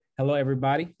Hello,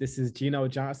 everybody. This is Gino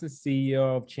Johnson,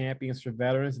 CEO of Champions for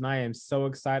Veterans, and I am so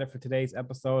excited for today's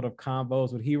episode of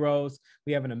Convos with Heroes.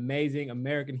 We have an amazing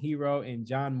American hero in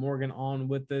John Morgan on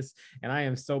with us, and I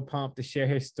am so pumped to share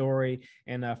his story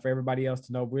and for everybody else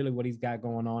to know really what he's got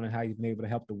going on and how he's been able to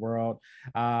help the world.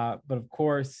 But of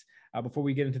course, before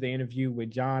we get into the interview with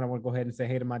John, I want to go ahead and say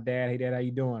hey to my dad. Hey, Dad, how you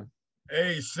doing?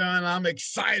 Hey, son, I'm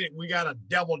excited. We got a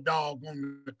devil dog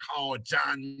on the call,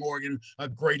 John Morgan, a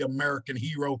great American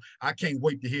hero. I can't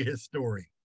wait to hear his story.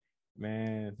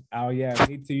 Man, oh yeah,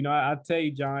 me too. I'll tell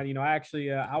you, John.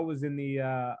 I was in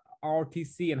the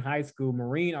ROTC in high school,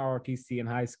 Marine ROTC in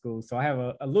high school. So I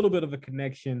have a little bit of a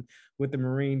connection with the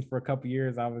Marines for a couple of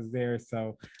years I was there.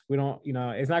 So we don't,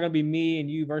 it's not gonna be me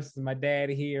and you versus my dad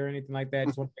here or anything like that.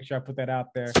 Just want to make sure I put that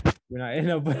out there.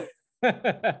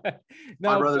 But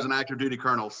my brother's an active duty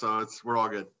colonel, so we're all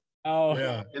good. Oh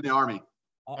yeah, in the Army.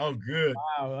 Oh, good.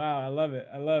 Wow, I love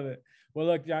it. Well,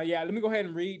 look, John, let me go ahead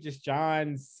and read just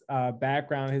John's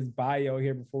background, his bio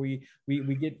here before we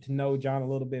get to know John a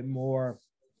little bit more.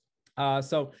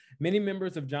 So many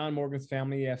members of John Morgan's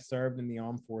family have served in the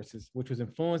armed forces, which was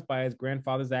influenced by his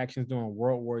grandfather's actions during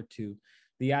World War II.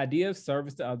 The idea of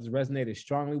service to others resonated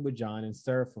strongly with John and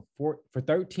served for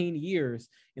 13 years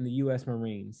in the U.S.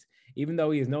 Marines. Even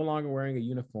though he is no longer wearing a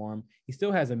uniform, he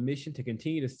still has a mission to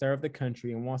continue to serve the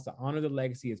country and wants to honor the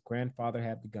legacy his grandfather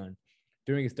had begun.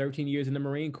 During his 13 years in the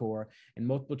Marine Corps and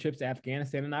multiple trips to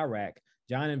Afghanistan and Iraq,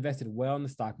 John invested well in the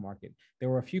stock market. There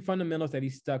were a few fundamentals that he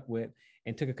stuck with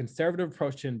and took a conservative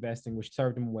approach to investing, which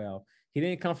served him well. He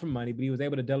didn't come from money, but he was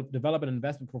able to develop an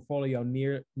investment portfolio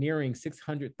nearing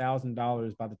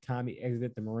 $600,000 by the time he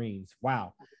exited the Marines.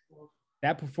 Wow.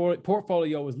 That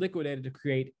portfolio was liquidated to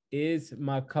create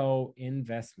Ismaco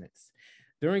Investments.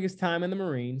 During his time in the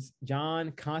Marines,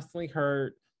 John constantly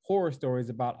heard horror stories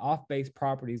about off-base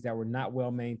properties that were not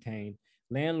well maintained.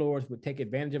 Landlords would take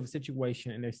advantage of a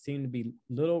situation, and there seemed to be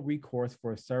little recourse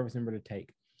for a service member to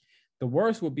take. The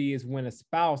worst would be is when a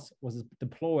spouse was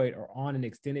deployed or on an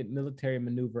extended military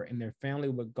maneuver and their family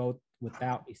would go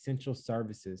without essential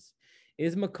services.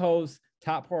 Ismaco's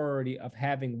top priority of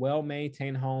having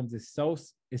well-maintained homes is so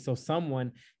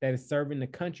someone that is serving the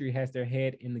country has their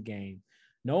head in the game.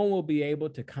 No one will be able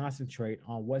to concentrate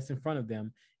on what's in front of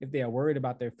them if they are worried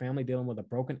about their family dealing with a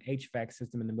broken HVAC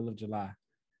system in the middle of July.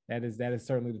 That is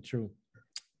certainly the truth.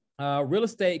 Real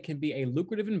estate can be a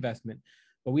lucrative investment,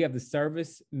 but we have the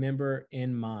service member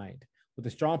in mind. With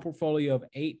a strong portfolio of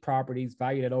 8 properties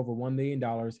valued at over $1 million,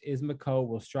 Ismaco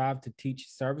will strive to teach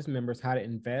service members how to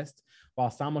invest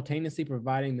while simultaneously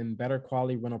providing them better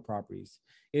quality rental properties.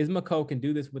 Ismaco can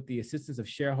do this with the assistance of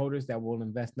shareholders that will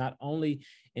invest not only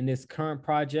in this current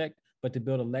project, but to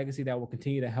build a legacy that will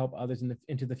continue to help others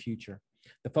into the future.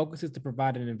 The focus is to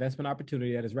provide an investment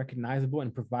opportunity that is recognizable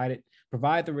and provide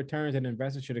the returns that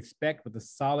investors should expect with a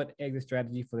solid exit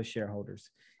strategy for the shareholders.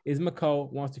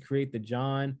 Ismaco wants to create the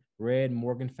John Red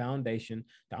Morgan Foundation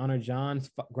to honor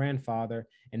John's grandfather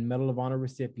and Medal of Honor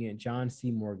recipient John C.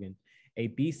 Morgan, a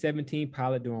B-17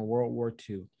 pilot during World War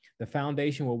II. The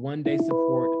foundation will one day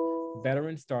support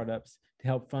veteran startups to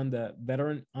help fund the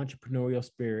veteran entrepreneurial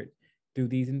spirit. Through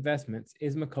these investments,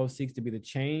 Ismaco seeks to be the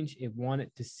change it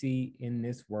wanted to see in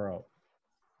this world.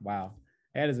 Wow,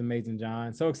 that is amazing,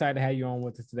 John. So excited to have you on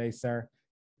with us today, sir.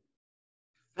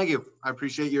 Thank you. I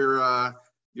appreciate your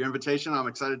invitation. I'm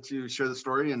excited to share the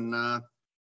story and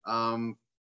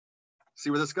see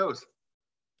where this goes.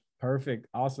 Perfect.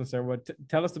 Awesome, sir. Well,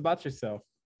 tell us about yourself.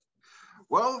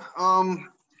 Well,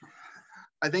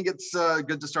 I think it's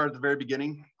good to start at the very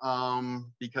beginning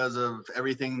because of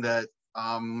everything that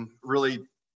really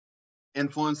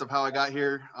influence of how I got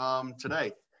here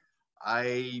today.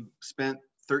 I spent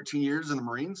 13 years in the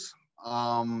Marines.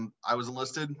 I was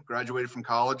enlisted, graduated from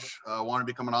college, wanted to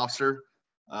become an officer.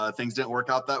 Things didn't work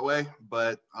out that way,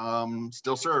 but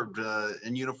still served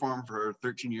in uniform for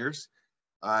 13 years.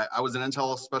 I was an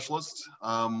intel specialist,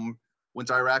 went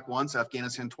to Iraq once,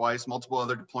 Afghanistan twice, multiple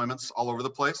other deployments all over the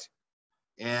place.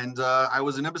 And I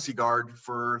was an embassy guard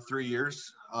for 3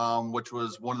 years, which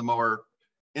was one of the more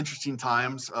interesting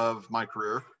times of my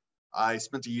career. I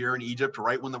spent a year in Egypt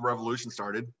right when the revolution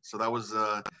started. So that was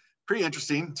pretty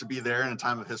interesting to be there in a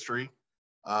time of history.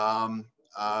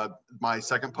 My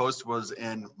second post was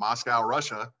in Moscow,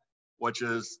 Russia, which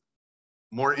is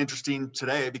more interesting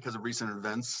today because of recent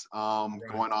events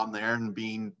going on there and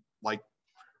being like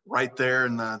right there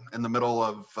in the middle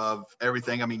of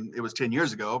everything. I mean, it was 10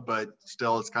 years ago, but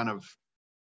still it's kind of,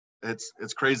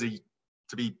 it's crazy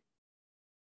to be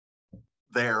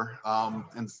there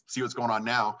and see what's going on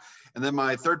now. And then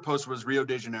my third post was Rio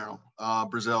de Janeiro,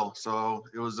 Brazil. So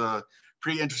it was a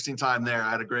pretty interesting time there.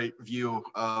 I had a great view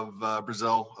of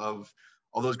Brazil, of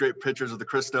all those great pictures of the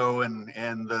Cristo and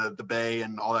the bay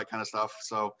and all that kind of stuff.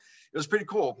 So it was pretty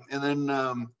cool. And then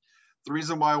the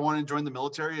reason why I wanted to join the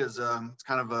military is it's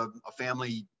kind of a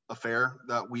family affair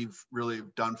that we've really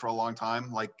done for a long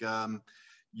time. Like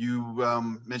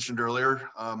you mentioned earlier,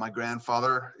 my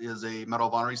grandfather is a Medal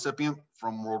of Honor recipient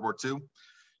from World War II.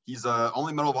 He's the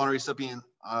only Medal of Honor recipient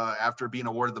after being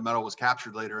awarded the medal was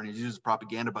captured later, and he's used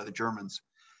propaganda by the Germans.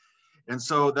 And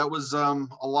so that was a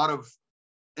lot of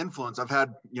influence. I've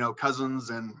had,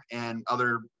 cousins and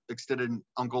other extended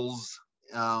uncles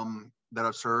that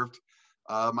I've served.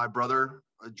 My brother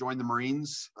joined the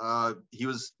Marines. He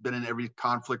been in every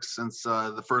conflict since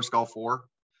the first Gulf War.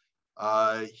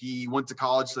 He went to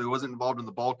college, so he wasn't involved in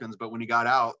the Balkans, but when he got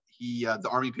out, the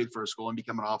Army paid for his school and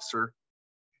became an officer.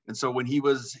 And so when he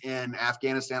was in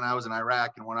Afghanistan, I was in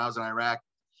Iraq. And when I was in Iraq,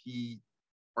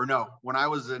 when I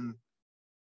was in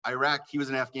Iraq, he was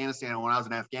in Afghanistan. And when I was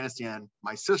in Afghanistan,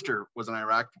 my sister was in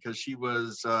Iraq because she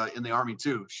was in the Army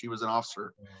too. She was an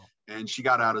officer. Wow. And she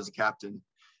got out as a captain.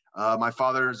 My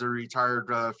father is a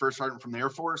retired first sergeant from the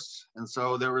Air Force. And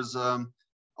so there was a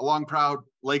long, proud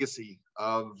legacy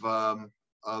of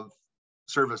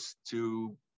service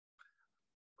to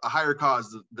a higher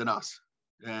cause than us.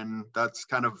 And that's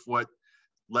kind of what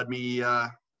led me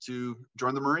to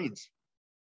join the Marines.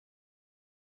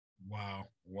 Wow.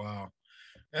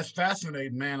 That's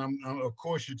fascinating, man. Of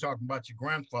course, you're talking about your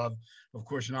grandfather. Of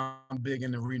course, I'm big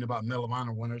into reading about Medal of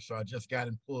Honor winners, so I just got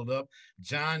him pulled up.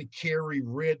 John Kerry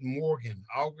Red Morgan,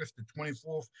 August the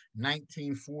 24th,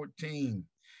 1914.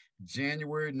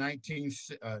 January the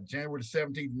 17th,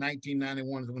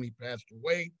 1991 is when he passed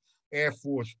away. Air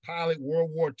Force pilot,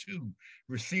 World War II,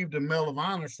 received a Medal of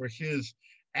Honor for his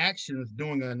actions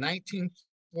during a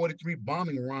 1943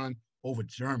 bombing run over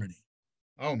Germany.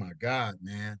 Oh my God,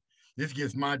 man. This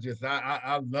gets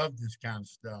I love this kind of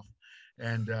stuff.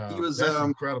 And he was that's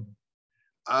incredible.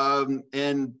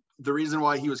 And the reason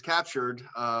why he was captured,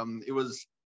 it was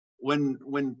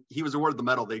when he was awarded the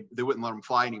medal, they wouldn't let him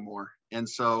fly anymore. And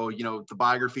so, the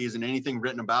biographies and anything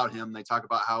written about him, they talk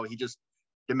about how he just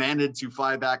demanded to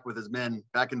fly back with his men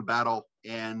back into battle,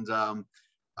 and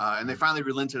they finally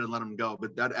relented and let him go.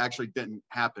 But that actually didn't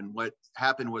happen. What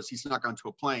happened was he snuck onto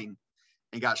a plane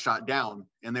and got shot down,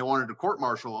 and they wanted to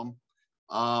court-martial him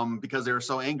because they were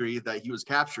so angry that he was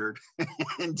captured.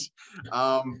 And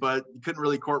but you couldn't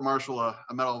really court-martial a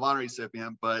Medal of Honor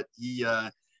recipient. But he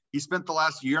spent the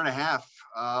last year and a half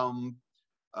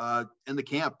in the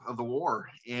camp of the war,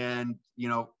 and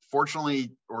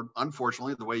fortunately or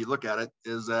unfortunately, the way you look at it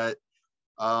is that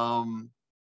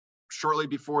shortly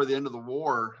before the end of the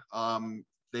war,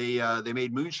 they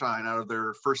made moonshine out of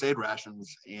their first aid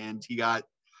rations, and he got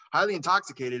highly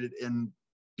intoxicated and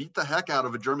beat the heck out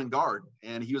of a German guard,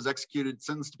 and he was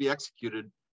sentenced to be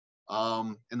executed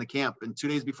in the camp. And 2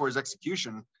 days before his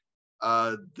execution,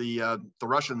 the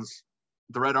Russians,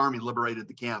 the Red Army, liberated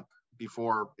the camp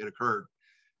before it occurred.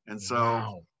 And so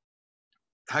wow.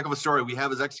 Heck of a story. We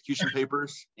have his execution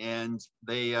papers, and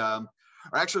they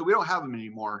actually, we don't have them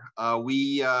anymore.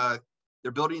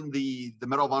 They're building the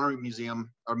Medal of Honor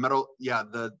Museum, or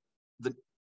the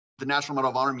National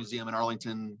Medal of Honor Museum in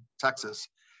Arlington, Texas.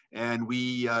 And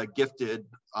we gave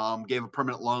a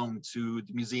permanent loan to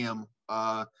the museum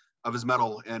of his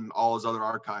medal and all his other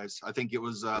archives. I think it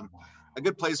was a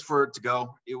good place for it to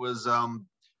go.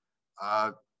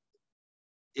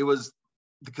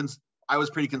 I was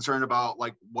pretty concerned about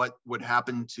like what would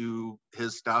happen to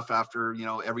his stuff after,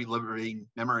 every living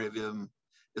memory of him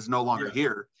is no longer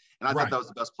here. And I thought that was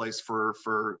the best place for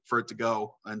it to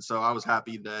go. And so I was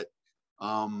happy that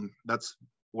that's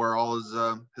where all his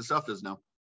stuff is now.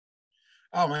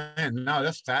 Oh man, no,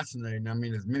 that's fascinating. I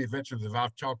mean, as many veterans as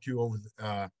I've talked to over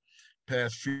the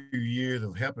past few years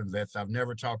of helping vets, I've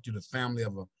never talked to the family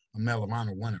of a Medal of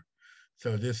Honor winner.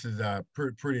 So this is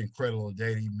pretty incredible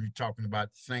day to be talking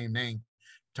about the same name,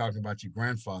 talking about your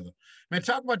grandfather. Man,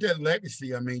 talk about that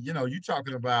legacy. I mean, you're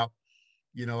talking about,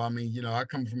 I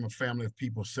come from a family of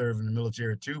people serving in the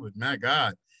military too, but my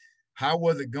God, how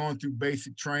was it going through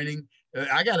basic training?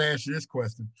 I got to ask you this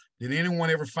question. Did anyone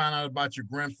ever find out about your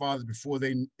grandfather before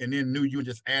and then knew you and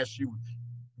just asked you,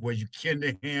 were you kin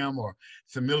to him, or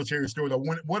some military stories? Or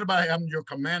what about having your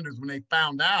commanders when they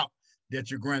found out that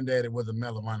your granddaddy was a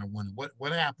Medal of Honor winner?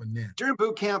 What happened then? During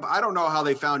boot camp, I don't know how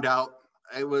they found out.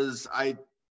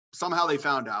 Somehow they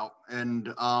found out,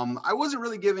 and I wasn't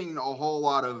really giving a whole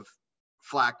lot of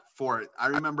flack for it. I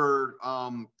remember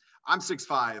I'm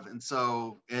 6'5", and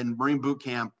so in Marine boot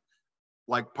camp,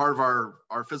 like part of our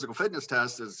physical fitness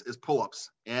test is pull-ups,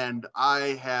 and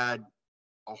I had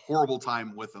a horrible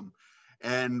time with them.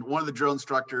 And one of the drill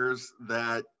instructors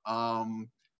that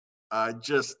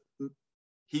just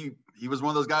he was one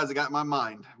of those guys that got my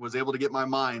mind, was able to get my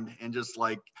mind, and just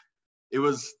like it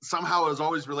was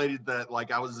always related that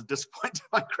like I was disappointed to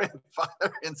my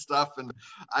grandfather and stuff, and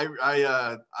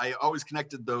I always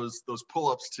connected those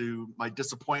pull-ups to my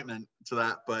disappointment to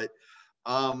that. But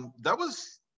that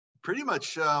was pretty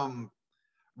much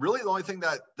really the only thing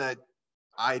that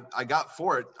I got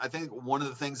for it. I think one of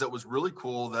the things that was really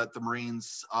cool that the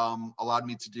Marines allowed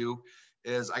me to do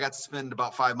is I got to spend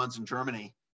about 5 months in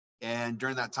Germany, and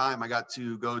during that time I got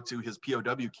to go to his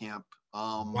POW camp.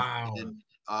 Wow. In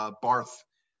Barth,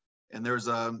 and there's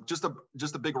just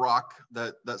a big rock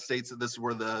that states that this is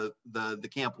where the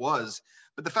camp was.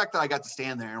 But the fact that I got to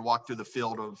stand there and walk through the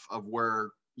field of where,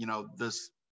 you know,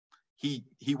 this he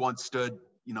once stood,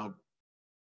 you know,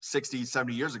 60,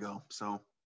 70 years ago. So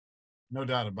no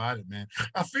doubt about it, man.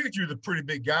 I figured you were a pretty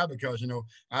big guy because, you know,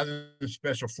 I was in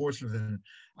special forces and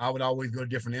I would always go to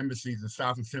different embassies in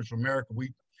South and Central America.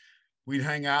 We'd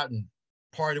hang out and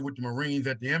party with the Marines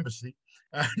at the embassy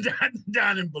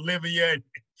down in Bolivia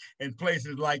and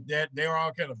places like that. They were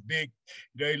all kind of big.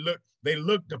 They looked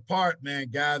the part, man.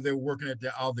 Guys that were working at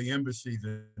all the embassies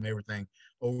and everything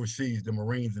overseas, the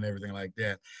Marines and everything like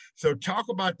that. So talk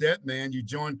about that, man. You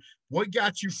joined. What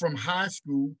got you from high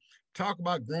school? Talk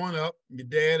about growing up, your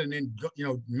dad, and then, you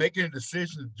know, making a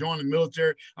decision to join the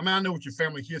military. I mean, I know what your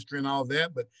family history and all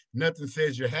that, but nothing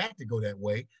says you had to go that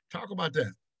way. Talk about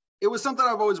that. It was something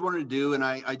I've always wanted to do, and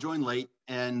I joined late,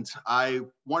 and I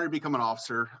wanted to become an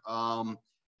officer.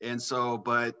 And so,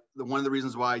 but one of the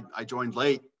reasons why I joined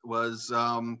late was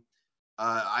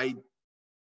I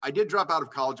did drop out of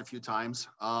college a few times.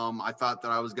 I thought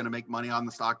that I was going to make money on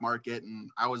the stock market, and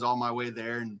I was on my way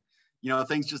there, and you know,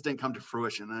 things just didn't come to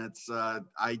fruition. And it's I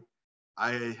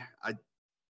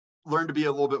learned to be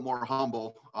a little bit more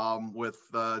humble with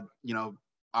you know,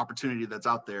 opportunity that's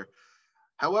out there.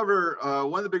 However,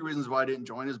 one of the big reasons why I didn't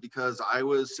join is because I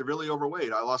was severely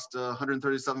overweight. I lost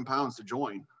 137 pounds to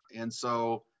join. And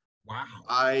so wow.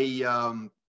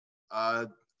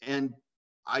 And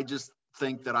I just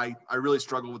think that I really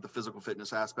struggle with the physical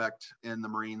fitness aspect in the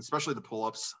Marines, especially the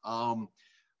pull-ups.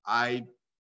 I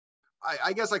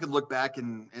guess I could look back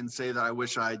and say that I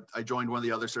wish I joined one of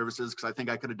the other services, because I think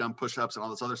I could have done push-ups and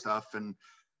all this other stuff. And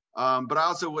but I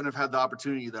also wouldn't have had the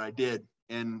opportunity that I did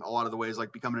in a lot of the ways,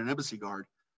 like becoming an embassy guard,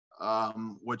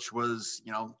 which was,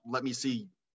 you know, let me see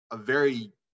a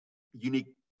very unique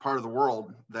part of the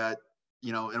world that,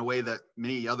 you know, in a way that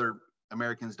many other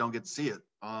Americans don't get to see it.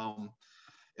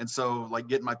 And so like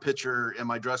getting my picture in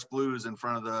my dress blues in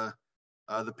front of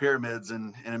the pyramids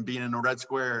and being in a red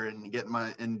square and getting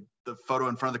in the photo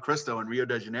in front of the Cristo in Rio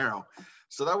de Janeiro.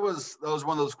 So that was one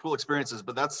of those cool experiences,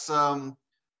 but that's why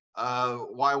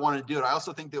I wanted to do it. I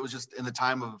also think that it was just in the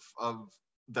time of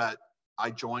that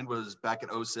I joined was back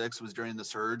at 06, was during the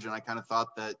surge. And I kind of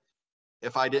thought that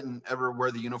if I didn't ever wear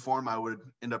the uniform, I would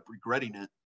end up regretting it.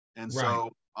 And right.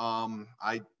 So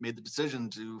I made the decision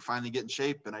to finally get in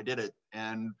shape, and I did it.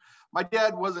 And my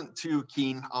dad wasn't too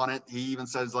keen on it. He even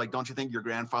says, like, don't you think your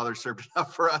grandfather served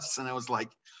enough for us? And it was like,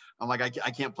 I'm like,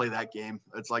 I can't play that game.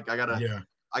 It's like, I gotta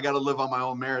live on my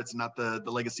own merits, not the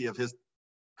legacy of his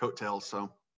coattails. So.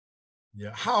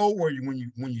 Yeah. How old were you when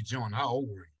you joined? How old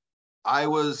were you? I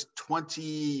was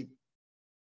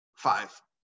 25.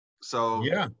 So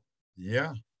yeah,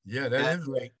 that is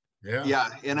late. Yeah.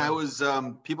 And I was,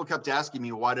 people kept asking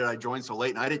me, why did I join so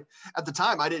late? And at the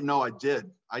time, I didn't know I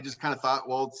did. I just kind of thought,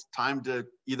 well, it's time to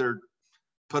either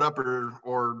put up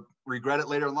or regret it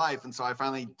later in life. And so I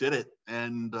finally did it.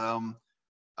 And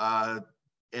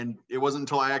it wasn't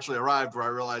until I actually arrived where I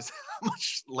realized how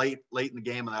much late in the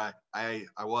game that I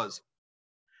was.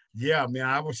 Yeah, man,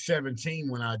 I was 17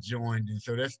 when I joined. And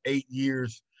so that's 8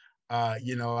 years.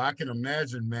 You know, I can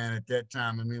imagine, man, at that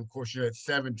time. I mean, of course, you're at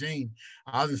 17.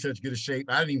 I was in such good shape.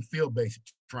 I didn't even feel basic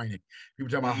training.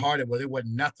 People talk about hard, well, it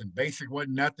wasn't nothing. Basic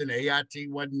wasn't nothing. AIT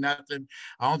wasn't nothing.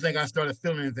 I don't think I started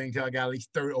feeling anything until I got at least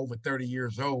over 30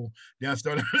 years old. Then I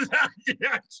started,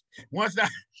 once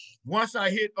I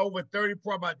hit over 30,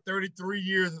 probably about 33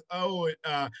 years old,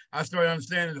 I started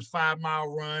understanding the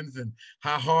 5-mile runs and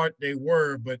how hard they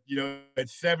were. But, you know, at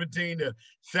 17 to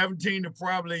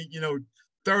probably, you know,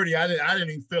 30, I didn't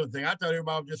even feel a thing. I thought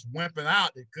everybody was just wimping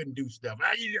out that couldn't do stuff.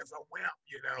 You just a wimp,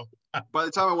 you know. By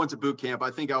the time I went to boot camp, I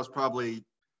think I was probably,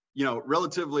 you know,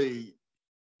 relative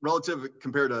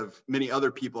compared to many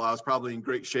other people, I was probably in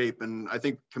great shape. And I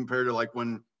think compared to like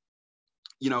when,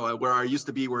 you know, where I used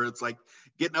to be, where it's like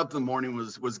getting up in the morning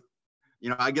was,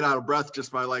 you know, I get out of breath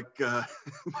just by like by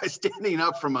standing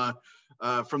up from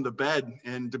the bed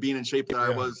and to being in shape that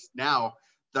I was now.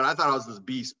 that I thought I was this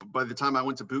beast. But by the time I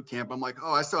went to boot camp, I'm like,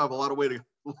 oh, I still have a lot of way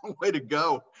to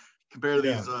go compared to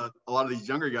these a lot of these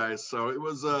younger guys. So it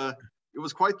was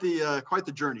quite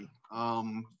the journey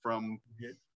from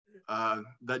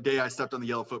that day I stepped on the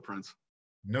yellow footprints.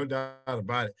 No doubt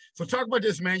about it. So talk about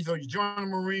this, man. So you join the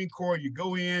Marine Corps, you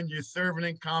go in, you're serving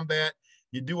in combat,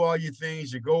 you do all your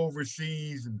things, you go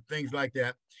overseas and things like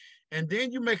that. And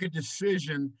then you make a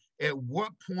decision at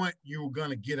what point you're going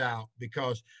to get out,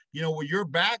 because, you know, with your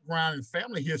background and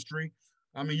family history,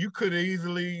 I mean, you could have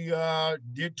easily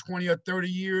did 20 or 30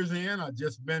 years in, or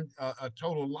just been a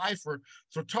total lifer.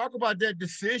 So talk about that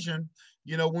decision,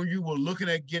 you know, when you were looking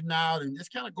at getting out, and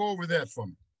just kind of go over that for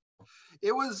me.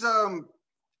 It was,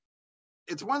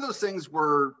 it's one of those things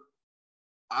where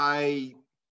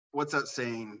what's that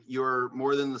saying? You're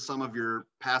more than the sum of your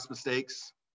past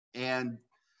mistakes. And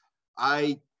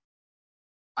I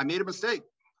made a mistake.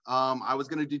 I was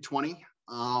going to do 20.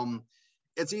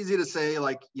 It's easy to say,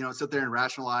 like, you know, sit there and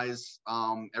rationalize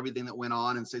everything that went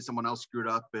on and say someone else screwed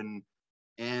up. And,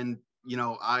 you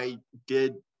know, I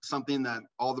did something that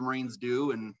all the Marines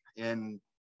do,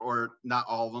 or not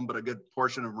all of them, but a good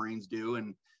portion of Marines do.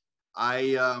 And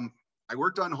I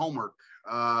worked on homework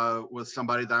with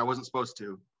somebody that I wasn't supposed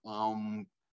to.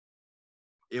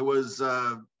 It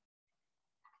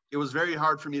was very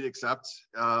hard for me to accept.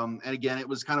 And again, it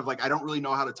was kind of like, I don't really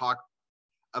know how to talk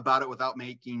about it without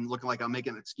looking like I'm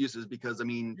making excuses, because I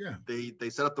mean, they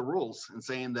set up the rules and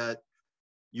saying that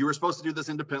you were supposed to do this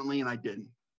independently, and I didn't.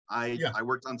 I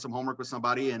worked on some homework with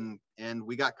somebody, and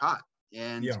we got caught,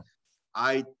 and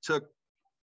I took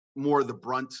more of the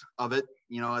brunt of it.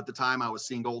 You know, at the time I was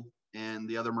single, and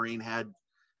the other Marine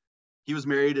he was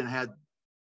married and had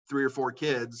 3 or 4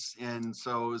 kids. And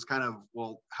so it was kind of,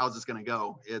 well, how's this going to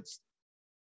go?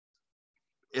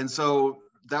 And so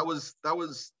that was,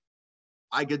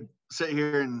 I could sit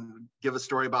here and give a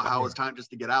story about how it was time just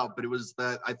to get out, but it was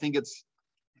that I think and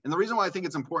the reason why I think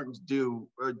it's important to do,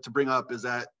 or to bring up, is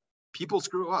that people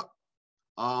screw up.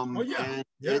 And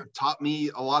it taught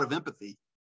me a lot of empathy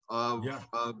of,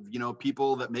 you know,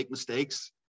 people that make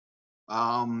mistakes.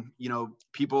 You know,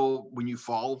 people, when you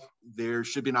fall, there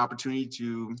should be an opportunity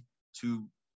to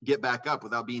get back up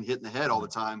without being hit in the head all the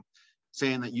time,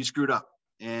 saying that you screwed up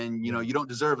and, you know, you don't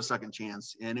deserve a second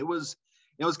chance. And it was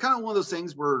kind of one of those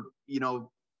things where, you know,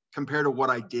 compared to what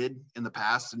I did in the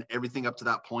past and everything up to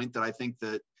that point, that I think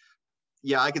that,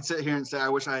 I could sit here and say, I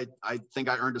wish I think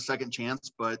I earned a second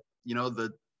chance, but, you know,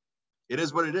 it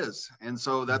is what it is. And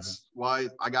so that's why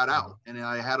I got out, and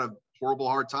I had a horribly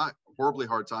hard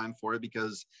time for it,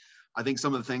 because I think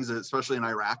some of the things that, especially in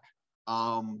Iraq,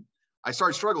 I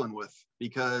started struggling with,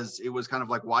 because it was kind of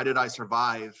like, why did I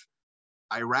survive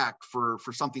Iraq for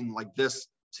something like this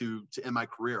to end my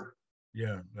career?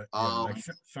 Like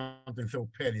something so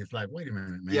petty. It's like, wait a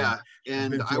minute, man. Yeah,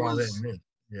 and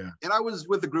I was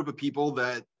with a group of people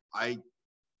that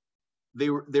they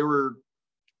were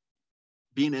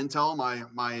being intel.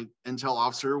 My intel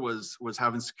officer was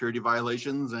having security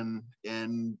violations, and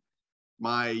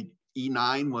my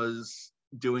E9 was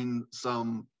doing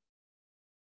some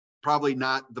probably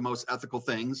not the most ethical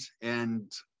things,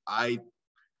 and I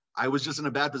was just in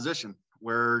a bad position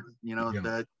where, you know,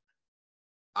 that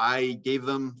I gave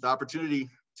them the opportunity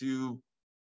to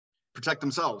protect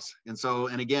themselves.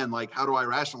 And again, like, how do I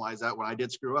rationalize that when I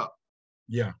did screw up?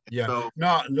 So,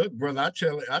 no, look, brother, I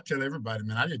tell everybody,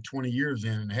 man, I did 20 years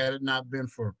in, and had it not been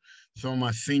for some of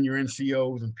my senior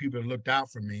NCOs and people that looked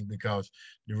out for me, because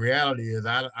the reality is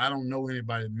I don't know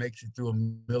anybody that makes it through a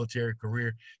military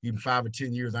career, even 5 or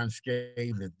 10 years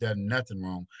unscathed, that done nothing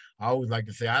wrong. I always like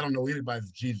to say, I don't know anybody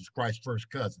that's Jesus Christ's first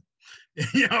cousin.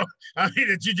 You know, I mean,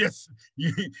 that you just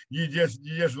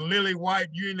lily white,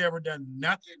 you ain't never done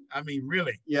nothing. I mean,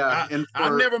 really.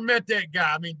 I've never met that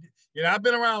guy. I mean, you know, I've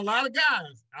been around a lot of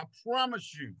guys. I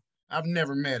promise you, I've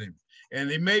never met him. And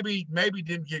they maybe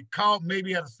didn't get caught.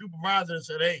 Maybe had a supervisor that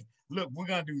said, hey, look, we're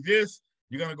going to do this.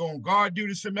 You're going to go on guard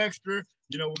duty some extra.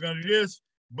 You know, we're going to do this.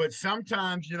 But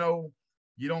sometimes, you know,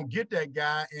 you don't get that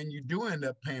guy, and you do end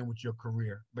up paying with your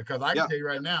career. Because I can tell you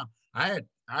right now, I had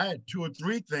 2 or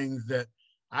 3 things that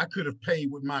I could have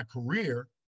paid with my career,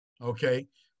 okay?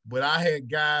 But I had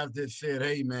guys that said,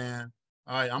 hey, man,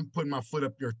 all right, I'm putting my foot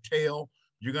up your tail.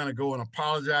 You're going to go and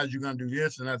apologize. You're going to do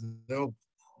this. And I said, no,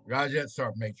 Roger,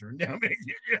 Sergeant Major. I mean,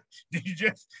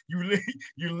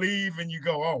 you leave and you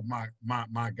go, oh, my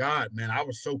God, man, I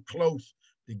was so close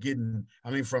to getting,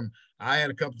 I mean, I had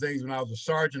a couple things when I was a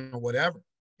sergeant or whatever.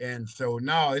 And so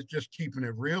now it's just keeping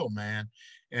it real, man.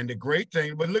 And the great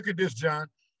thing, but look at this, John,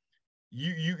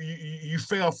 you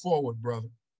fell forward, brother.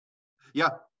 Yeah.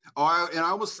 And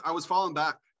I was falling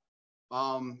back.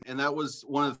 And that was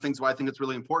one of the things why I think it's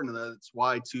really important. That's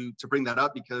why to bring that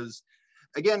up, because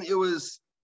again, it's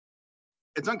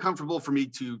uncomfortable for me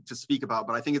to speak about,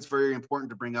 but I think it's very important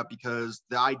to bring up because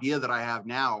the idea that I have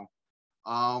now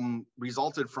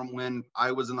resulted from when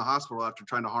I was in the hospital after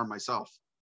trying to harm myself.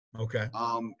 Okay.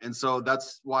 And so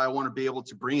that's why I want to be able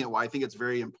to bring it. Why I think it's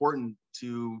very important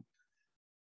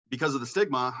because of the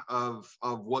stigma of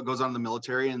what goes on in the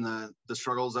military and the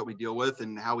struggles that we deal with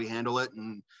and how we handle it.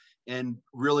 And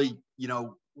really, you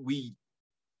know,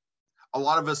 a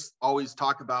lot of us always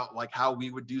talk about like how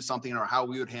we would do something or how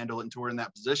we would handle it until we're in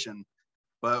that position.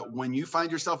 But when you find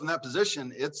yourself in that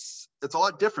position, it's a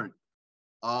lot different.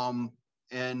 And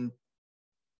I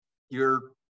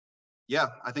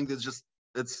think it's.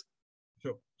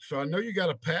 So I know you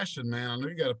got a passion, man. I know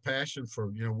you got a passion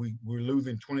for, you know, we're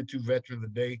losing 22 veterans a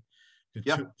day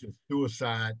to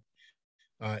suicide.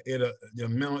 The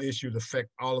mental issues affect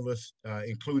all of us,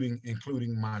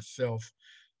 including myself.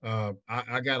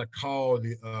 I got a call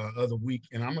the other week,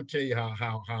 and I'm gonna tell you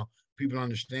how people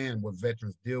understand what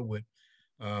veterans deal with.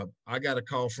 I got a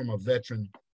call from a veteran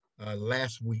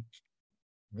last week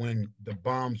when the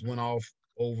bombs went off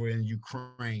over in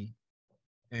Ukraine,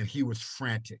 and he was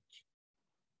frantic.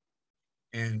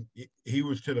 And he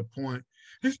was to the point,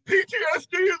 his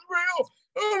PTSD is real.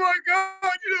 Oh my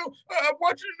God, you know, I'm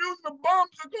watching the news and the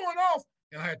bombs are going off.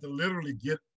 And I had to literally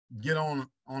get on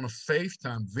a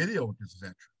FaceTime video with this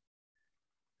veteran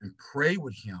and pray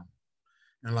with him.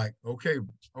 And like, okay,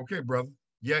 brother,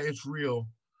 yeah, it's real,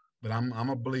 but I'm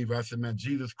a believer. I said, man,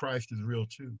 Jesus Christ is real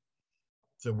too.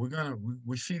 So we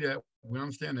see that, we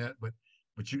understand that, but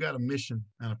you got a mission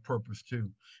and a purpose too.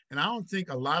 And I don't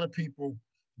think a lot of people,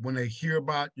 when they hear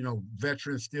about, you know,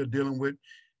 veterans still dealing with,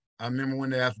 I remember when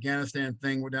the Afghanistan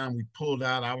thing went down, we pulled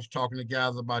out. I was talking to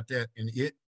guys about that, and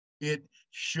it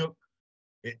shook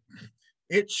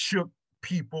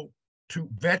people, to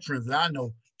veterans that I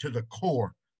know, to the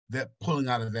core, that pulling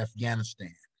out of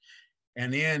Afghanistan.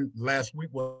 And then last week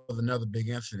was another big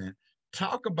incident.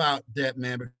 Talk about that,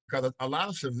 man, because a lot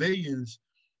of civilians,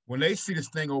 when they see this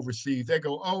thing overseas, they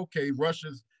go, oh, okay,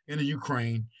 Russia's in the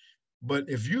Ukraine. But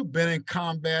if you've been in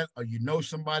combat or you know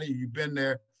somebody, you've been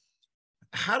there,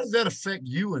 how does that affect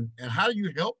you, and how do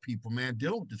you help people, man,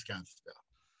 deal with this kind of stuff?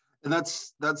 And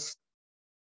that's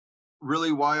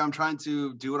really why I'm trying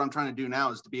to do what I'm trying to do now,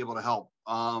 is to be able to help.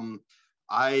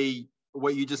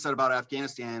 What you just said about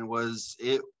Afghanistan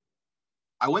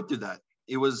I went through that.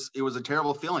 It was a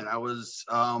terrible feeling. I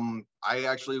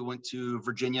actually went to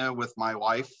Virginia with my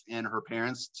wife and her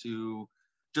parents to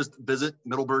just visit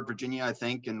Middleburg, Virginia, I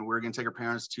think, and we're going to take our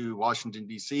parents to Washington,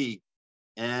 D.C.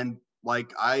 And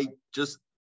like, I just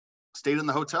stayed in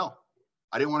the hotel.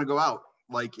 I didn't want to go out.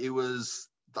 Like,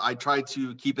 I tried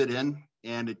to keep it in,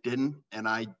 and it didn't. And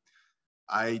I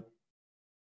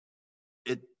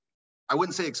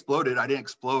wouldn't say exploded. I didn't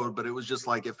explode, but it was just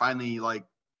like, it finally, like,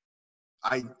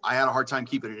 I had a hard time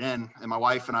keeping it in. And my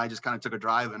wife and I just kind of took a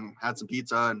drive and had some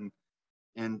pizza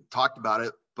and talked about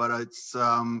it. But it's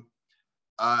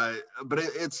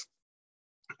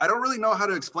I don't really know how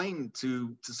to explain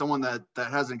to someone that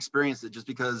hasn't experienced it, just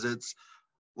because it's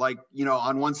like, you know,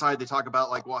 on one side they talk about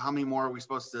like, well, how many more are we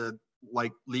supposed to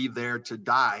like leave there to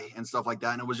die and stuff like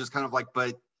that. And it was just kind of like,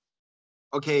 but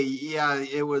okay, yeah,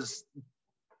 is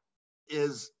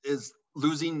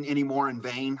losing any more in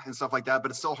vain and stuff like that. But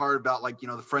it's still hard about, like, you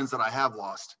know, the friends that I have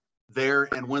lost there,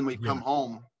 and when we come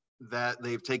home, that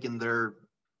they've taken their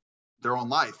own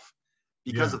life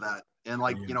because of that. And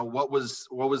like, you know, what was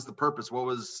the purpose?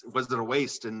 Was it a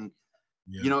waste? And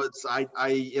you know, it's I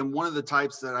am one of the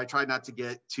types that I try not to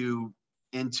get too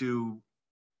into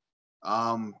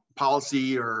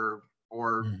policy or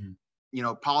you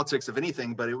know, politics of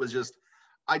anything, but it was just,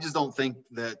 I just don't think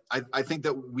that I think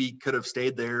that we could have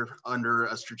stayed there under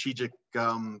a strategic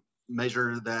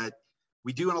measure that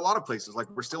we do in a lot of places. Like,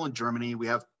 we're still in Germany, we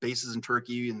have bases in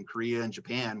Turkey and Korea and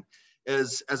Japan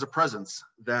as a presence.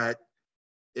 That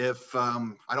if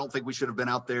I don't think we should have been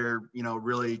out there, you know,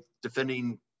 really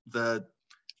defending the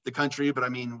country, but I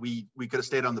mean, we could have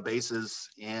stayed on the bases.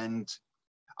 And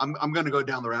I'm going to go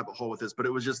down the rabbit hole with this, but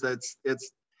it was just that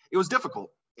it was difficult.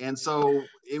 And so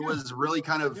it was really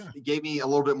kind of gave me a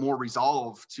little bit more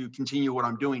resolve to continue what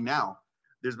I'm doing now.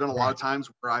 There's been a lot of times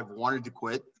where I've wanted to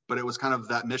quit, but it was kind of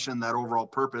that mission, that overall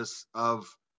purpose of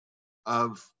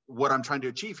what I'm trying to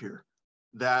achieve here.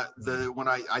 That when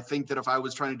I think that if I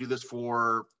was trying to do this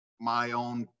for my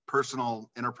own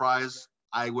personal enterprise,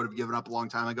 I would have given up a long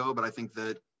time ago. But I think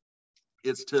that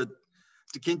it's to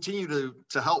continue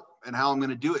to help, and how I'm going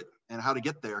to do it and how to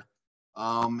get there.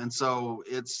 And so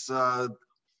it's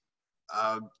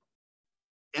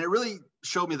it really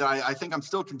showed me that I think I'm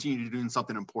still continuing to doing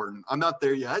something important. I'm not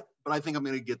there yet, but I think I'm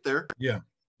going to get there. Yeah.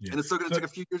 Yeah. And it's still going to take a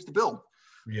few years to build,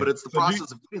 yeah. but it's the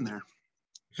process of getting there.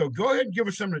 So go ahead and give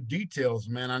us some of the details,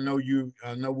 man. I know we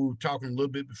were talking a little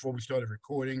bit before we started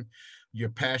recording, your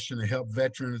passion to help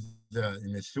veterans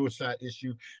in the suicide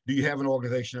issue. Do you have an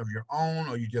organization of your own,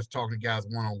 or you just talking to guys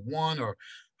one-on-one, or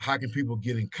how can people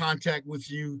get in contact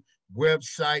with you?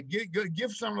 Website,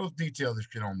 give some of those details if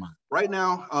you don't mind. Right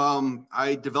now,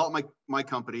 I developed my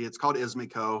company. It's called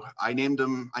Ismaco. I named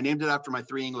it after my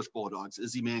 3 English bulldogs,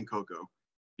 Izzy, Man, Coco.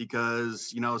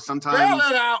 Because, you know, sometimes spell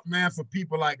it out, man, for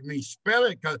people like me. Spell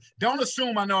it, because don't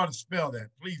assume I know how to spell that.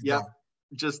 Please. Yeah, don't.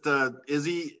 Just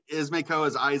Ismaco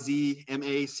is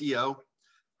IZMACO.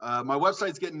 My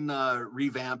website's getting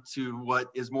revamped to what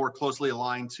is more closely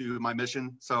aligned to my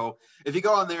mission. So if you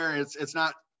go on there, it's in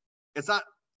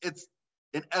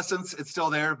essence, it's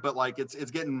still there, but like it's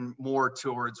getting more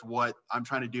towards what I'm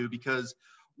trying to do. Because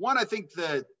one, I think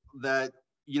that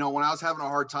you know, when I was having a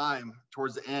hard time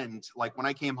towards the end, like when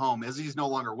I came home, Izzy's no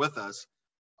longer with us.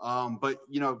 But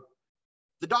you know,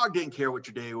 the dog didn't care what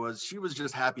your day was. She was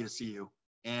just happy to see you.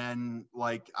 And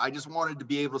like, I just wanted to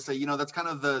be able to say, you know, that's kind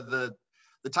of the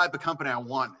type of company I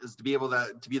want, is to be able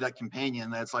to be that companion.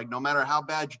 That's like, no matter how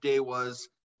bad your day was,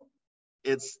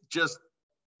 it's just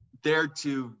there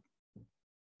to,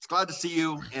 it's glad to see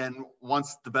you and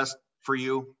wants the best for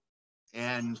you.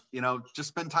 And, you know, just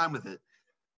spend time with it.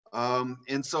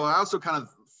 And so I also kind of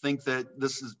think that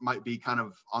might be kind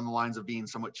of on the lines of being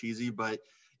somewhat cheesy, but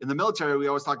in the military, we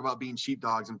always talk about being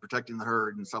sheepdogs and protecting the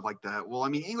herd and stuff like that. Well, I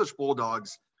mean, English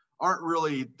bulldogs aren't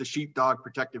really the sheepdog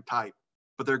protective type,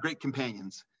 but they're great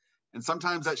companions. And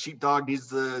sometimes that sheepdog needs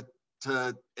to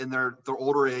in their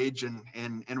older age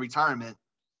and retirement,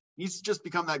 needs to just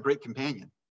become that great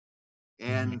companion.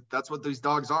 And that's what these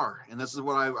dogs are. And this is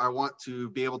what I want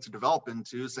to be able to develop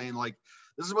into, saying like,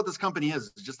 this is what this company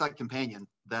is. It's just that companion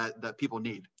that people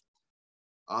need.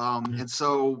 And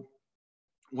so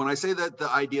when I say that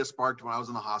the idea sparked when I was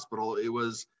in the hospital, it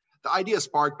was the idea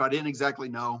sparked, but I didn't exactly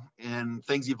know. And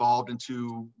things evolved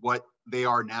into what they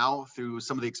are now through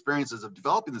some of the experiences of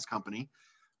developing this company.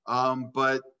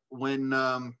 But when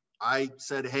I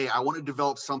said, hey, I want to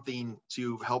develop something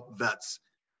to help vets,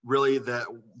 really that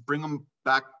bring them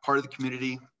back part of the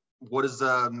community, what is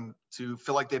to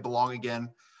feel like they belong again.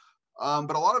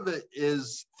 But a lot of it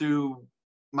is through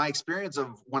my experience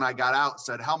of when I got out,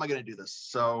 said, how am I going to do this?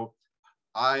 So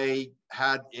I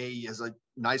had a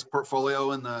nice portfolio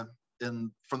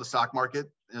from the stock market.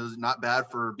 It was not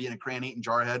bad for being a crayon-eating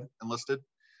jarhead enlisted.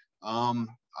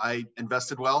 I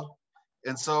invested well.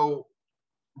 And so,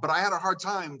 but I had a hard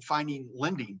time finding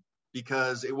lending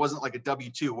because it wasn't like a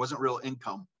W-2, it wasn't real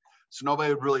income. So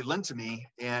nobody would really lend to me.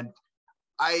 And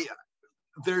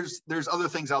there's other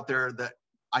things out there that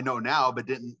I know now, but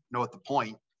didn't know at the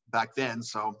point back then.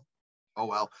 So, oh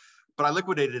well. But I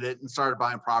liquidated it and started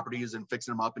buying properties and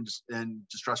fixing them up and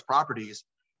distressed properties.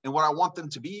 And what I want them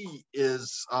to be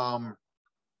is for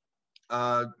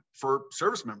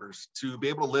service members to be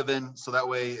able to live in. So that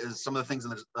way, is some of the things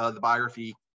in the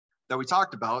biography that we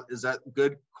talked about, is that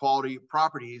good quality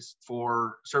properties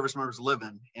for service members to live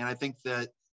in. And I think that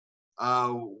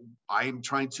I'm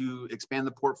trying to expand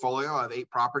the portfolio. I have 8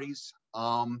 properties.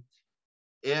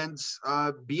 And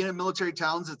being in military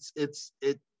towns,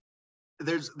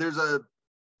 there's a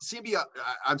symbiotic.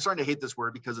 I'm starting to hate this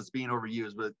word because it's being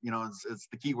overused, but you know, it's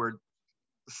the key word,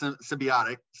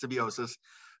 symbiosis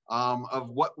of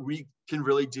what we can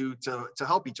really do to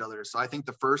help each other. So I think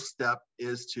the first step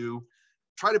is to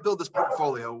try to build this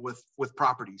portfolio with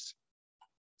properties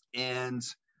and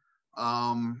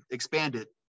expand it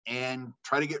and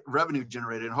try to get revenue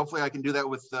generated. And hopefully I can do that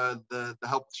with the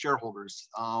help of shareholders,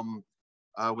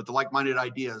 with the like-minded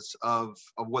ideas of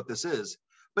what this is.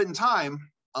 But in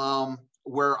time,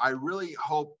 where I really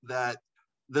hope that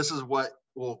this is what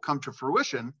will come to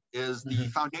fruition is the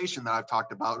foundation that I've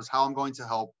talked about, is how I'm going to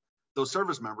help those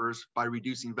service members by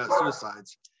reducing vet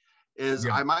suicides.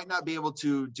 I might not be able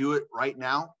to do it right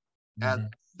now at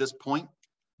this point,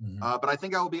 but I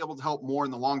think I will be able to help more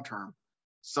in the long term.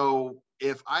 So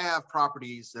if I have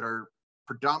properties that are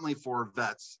predominantly for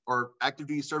vets or active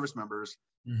duty service members,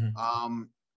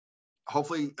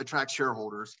 hopefully attract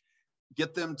shareholders,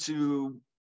 get them to,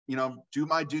 you know, do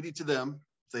my duty to them.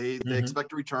 They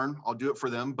expect a return. I'll do it for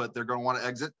them, but they're going to want to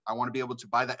exit. I want to be able to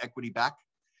buy that equity back,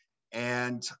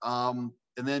 and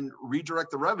then redirect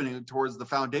the revenue towards the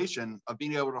foundation of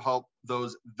being able to help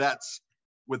those vets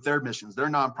with their missions, their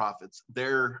nonprofits,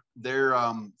 their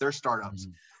startups.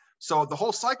 So the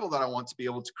whole cycle that I want to be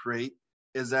able to create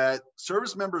is that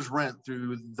service members' rent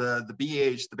through the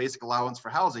BAH, the Basic Allowance for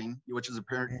Housing, which is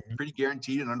pretty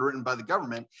guaranteed and underwritten by the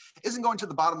government, isn't going to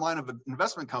the bottom line of an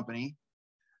investment company.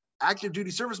 Active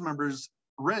duty service members'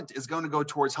 rent is going to go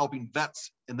towards helping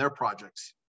vets in their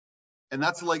projects. And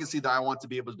that's the legacy that I want to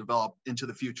be able to develop into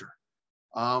the future.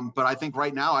 But I think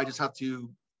right now I just have to,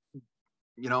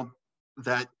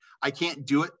 that I can't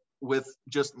do it with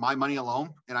just my money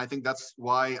alone. And I think that's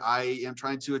why I am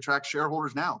trying to attract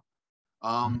shareholders now.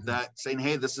 That saying,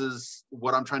 hey, this is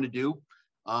what I'm trying to do,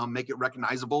 make it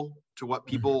recognizable to what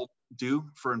people do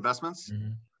for investments.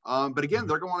 But again,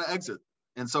 they're going to want to exit.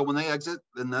 And so when they exit,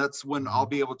 then that's when I'll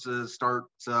be able to start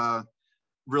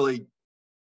really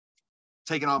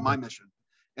taking on my mission.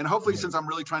 And hopefully, since I'm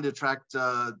really trying to attract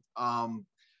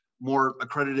more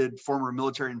accredited former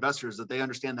military investors, that they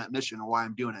understand that mission and why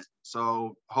I'm doing it.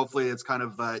 So hopefully it's kind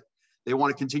of they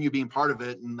want to continue being part of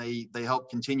it, and they help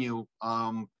continue.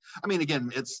 I mean,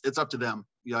 again, it's up to them.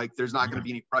 Like, there's not going to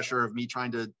be any pressure of me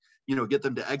trying to, get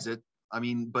them to exit. I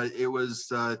mean, but it was,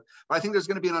 but I think there's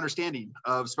going to be an understanding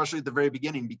of, especially at the very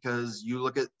beginning, because you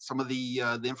look at some of the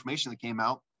information that came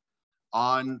out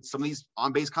on some of these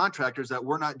on-base contractors that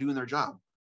were not doing their job,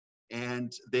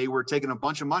 and they were taking a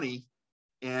bunch of money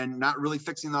and not really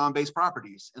fixing the on-base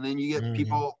properties. And then you get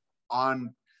people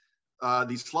on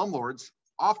these slumlords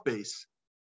off base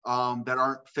that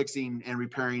aren't fixing and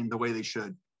repairing the way they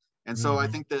should. And so I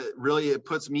think that really it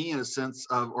puts me in a sense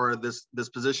of, or this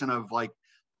position of like,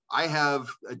 I have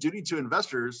a duty to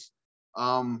investors,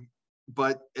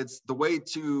 but it's the way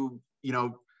to,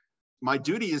 my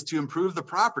duty is to improve the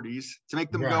properties to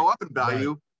make them go up in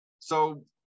value. So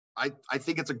I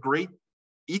think it's a great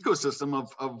ecosystem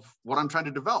of what I'm trying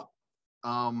to develop.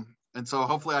 And so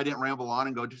hopefully I didn't ramble on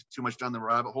and go too much down the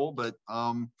rabbit hole, but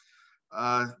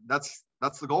that's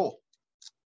the goal.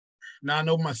 Now, I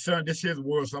know my son, this is the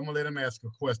world, so I'm gonna let him ask a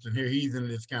question here. He's into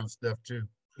this kind of stuff too.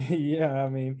 Yeah, I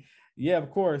mean, yeah,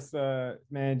 of course,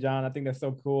 man, John, I think that's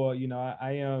so cool.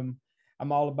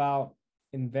 I'm all about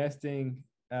investing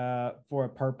for a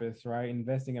purpose, right?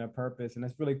 Investing in a purpose. And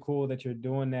it's really cool that you're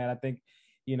doing that. I think,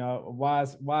 a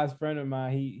wise friend of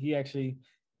mine, he actually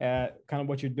kind of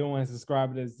what you're doing is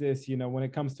described it as this, when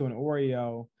it comes to an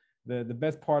Oreo, the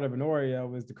best part of an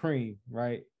Oreo is the cream,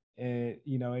 right? And,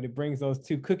 and it brings those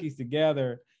two cookies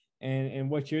together. And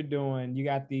what you're doing, you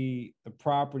got the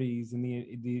properties and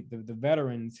the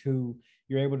veterans who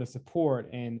you're able to support.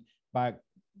 And by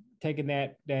taking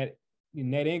that net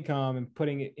income and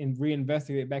putting it and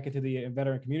reinvesting it back into the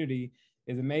veteran community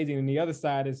is amazing. And the other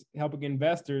side is helping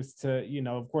investors to,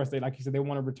 of course, they, like you said, they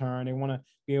want to return. They want to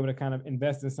be able to kind of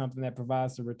invest in something that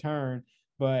provides a return,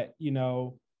 but,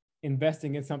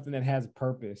 investing in something that has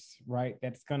purpose, right?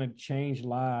 That's going to change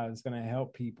lives, going to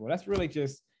help people. That's really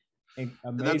just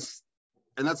amazing.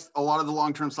 And that's a lot of the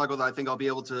long-term cycle that I think I'll be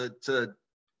able to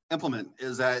implement,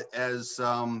 is that as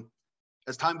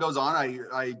time goes on,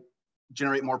 I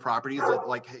generate more properties that,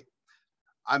 like, hey,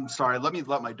 I'm sorry, let me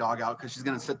let my dog out because she's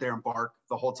going to sit there and bark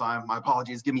the whole time. My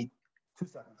apologies. Give me 2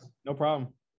 seconds. No problem.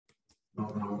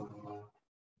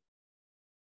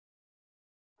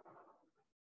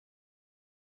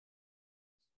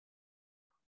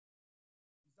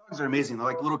 Dogs are amazing. They're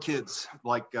like little kids.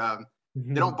 Like,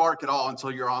 they don't bark at all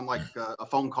until you're on like a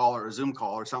phone call or a Zoom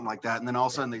call or something like that. And then all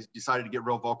of a sudden they decided to get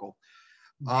real vocal.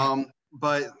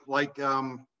 But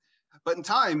in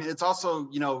time, it's also,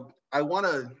 I want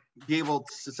to be able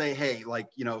to say, hey, like,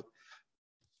 a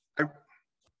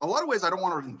lot of ways I don't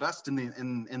want to invest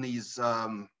in these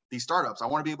startups. I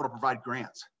want to be able to provide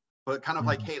grants, but kind of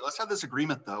like, hey, let's have this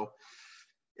agreement though,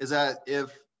 is that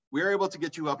if we're able to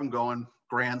get you up and going,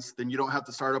 grants, then you don't have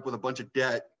to start up with a bunch of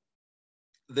debt.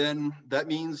 Then that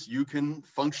means you can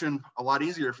function a lot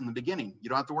easier from the beginning. You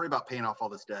don't have to worry about paying off all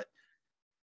this debt.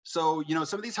 So,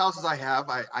 some of these houses I have,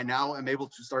 I now am able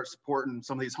to start supporting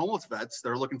some of these homeless vets that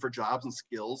are looking for jobs and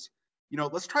skills.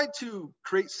 Let's try to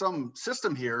create some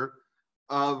system here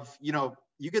of,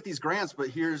 you get these grants, but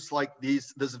here's like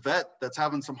this vet that's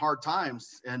having some hard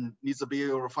times and needs to be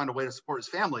able to find a way to support his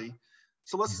family.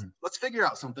 So let's figure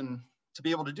out something to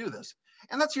be able to do this.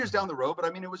 And that's years down the road, but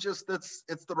I mean, it was just, it's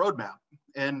the roadmap.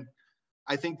 And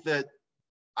I think that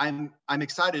I'm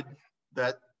excited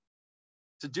that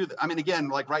to do that. I mean, again,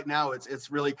 like right now,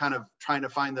 it's really kind of trying to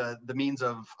find the means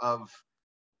of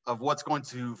what's going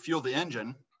to fuel the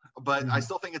engine. But I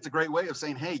still think it's a great way of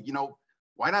saying, hey,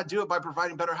 why not do it by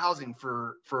providing better housing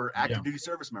for active duty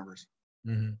service members?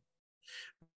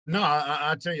 No,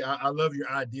 I tell you, I love your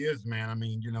ideas, man. I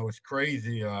mean, it's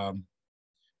crazy.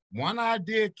 One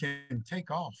idea can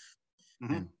take off.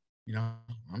 You know,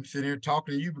 I'm sitting here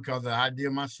talking to you because of the idea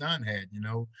my son had, you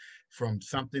know, from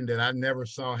something that I never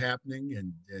saw happening,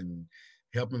 and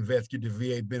helping vets get the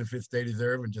VA benefits they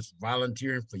deserve, and just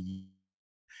volunteering for you,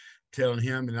 telling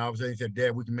him, and all of a sudden he said,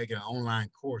 Dad, we can make it an online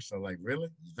course. So like, really?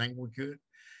 You think we could?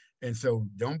 And so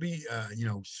don't be, you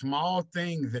know, small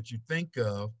things that you think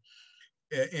of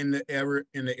in the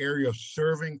area of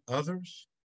serving others,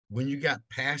 when you got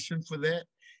passion for that.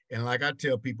 And like I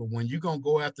tell people, when you're gonna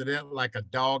go after that like a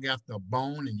dog after a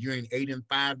bone, and you ain't ate in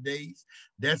 5 days,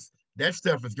 that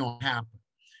stuff is gonna happen.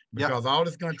 Yep. Because all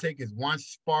it's gonna take is one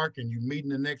spark, and you meeting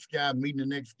the next guy, meeting the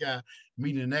next guy,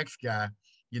 meeting the next guy,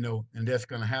 you know, and that's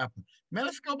gonna happen. Man,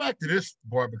 let's go back to this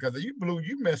part, because you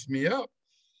messed me up.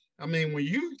 I mean, when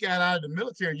you got out of the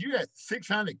military, you had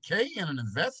 600K in an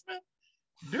investment,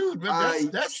 dude.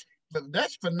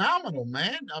 That's phenomenal,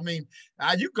 man. I mean,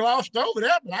 you glossed over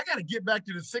that, but I got to get back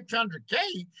to the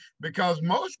 600K, because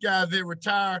most guys that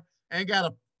retire ain't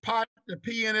got a pot to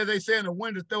pee in, as they say, in the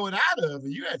wind to throw it out of.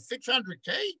 And you had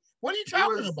 600K. What are you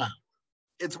talking about?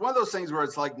 It's one of those things where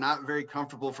it's like not very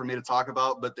comfortable for me to talk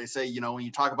about, but they say, you know, when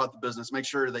you talk about the business, make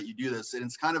sure that you do this. And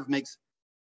it's kind of makes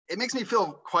me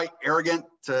feel quite arrogant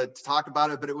to talk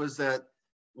about it. But it was that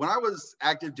when I was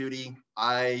active duty,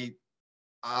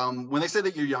 when they say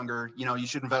that you're younger, you know, you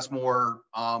should invest more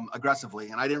aggressively.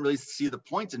 And I didn't really see the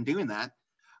point in doing that.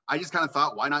 I just kind of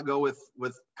thought, why not go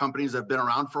with companies that have been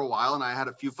around for a while? And I had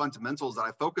a few fundamentals that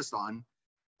I focused on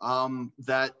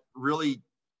that really,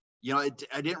 you know,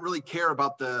 I didn't really care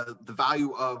about the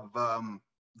value of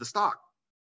the stock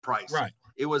price. Right.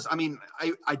 It was, I mean,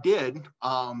 I did,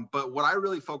 but what I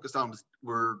really focused on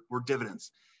were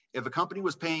dividends. If a company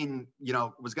was paying, you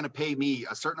know, was going to pay me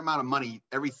a certain amount of money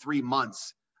every 3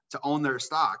 months to own their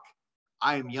stock,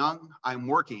 I am young, I'm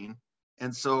working.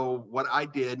 And so what I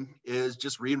did is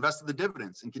just reinvested the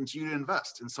dividends and continue to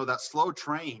invest. And so that slow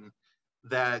train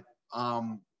that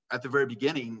at the very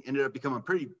beginning ended up becoming a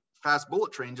pretty fast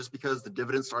bullet train, just because the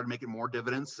dividends started making more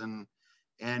dividends.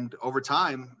 And over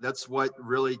time, that's what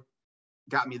really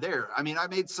got me there. I mean, I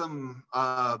made some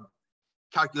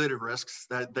calculated risks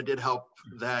that did help.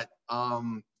 That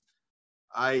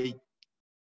I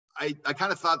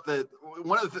kind of thought that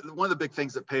one of the big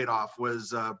things that paid off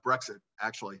was Brexit,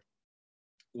 actually.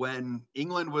 When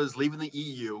England was leaving the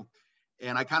EU,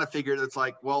 and I kind of figured it's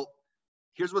like, well,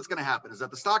 here's what's going to happen is that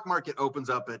the stock market opens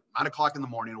up at 9 o'clock in the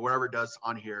morning, or whatever it does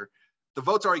on here. The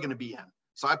vote's already going to be in.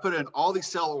 So I put in all these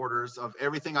sell orders of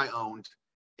everything I owned.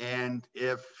 And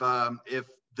if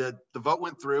the vote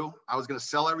went through, I was going to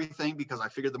sell everything because I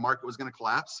figured the market was going to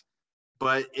collapse.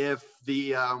 But if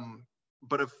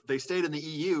they stayed in the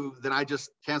EU, then I just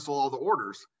cancel all the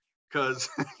orders, because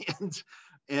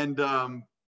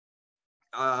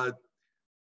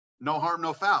no harm,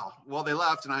 no foul. Well, they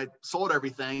left, and I sold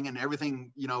everything, and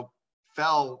everything, you know,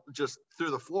 fell just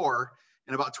through the floor.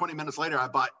 And about 20 minutes later, I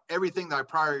bought everything that I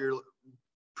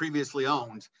previously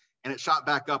owned, and it shot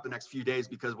back up the next few days,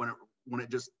 because when it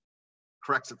just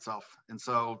corrects itself. And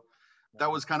so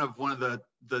that was kind of one of the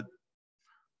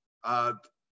I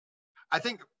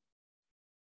think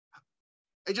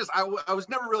I was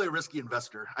never really a risky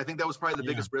investor. I think that was probably the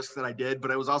biggest risk that I did,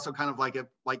 but it was also kind of like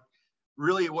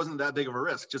really it wasn't that big of a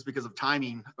risk, just because of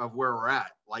timing of where we're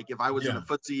at. Like if I was in the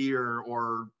FTSE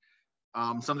or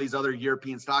some of these other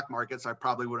European stock markets, I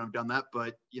probably wouldn't have done that.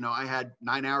 But, you know, I had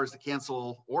 9 hours to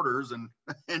cancel orders, and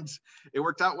it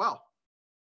worked out well.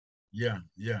 Yeah,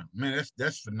 man,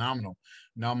 that's phenomenal.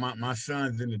 Now my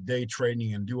son's into day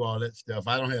trading and do all that stuff.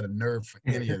 I don't have the nerve for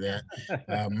any of that.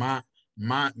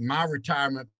 My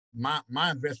retirement,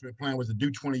 my investment plan was to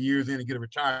do 20 years in and get a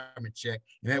retirement check,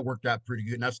 and that worked out pretty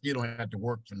good. And I still don't have to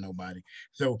work for nobody.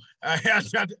 So I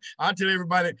tell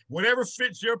everybody, whatever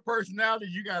fits your personality,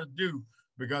 you got to do.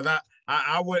 Because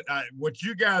what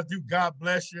you guys do, God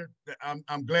bless you.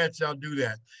 I'm glad y'all do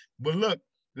that. But look,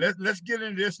 let's get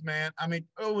into this, man. I mean,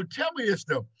 tell me this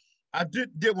though. I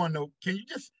did want to know, can you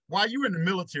just, while you're in the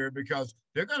military, because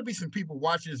there are going to be some people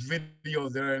watching this video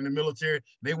that are in the military,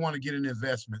 they want to get in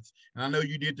investments. And I know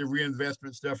you did the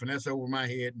reinvestment stuff, and that's over my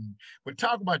head. But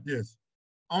talk about this.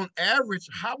 On average,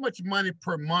 how much money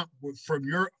per month from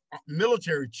your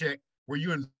military check were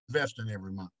you investing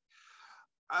every month?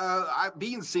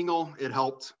 Being single, it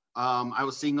helped. I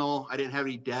was single. I didn't have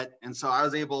any debt. And so I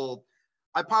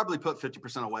probably put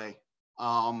 50% away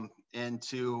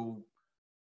into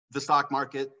the stock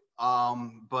market.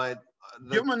 But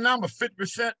give them a number,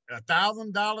 50%,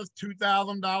 $1,000,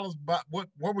 $2,000. But what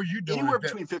were you doing? Anywhere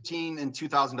between $1,500 and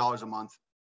 $2,000 a month.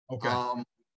 Okay.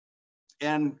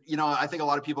 And you know, I think a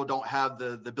lot of people don't have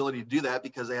the ability to do that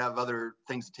because they have other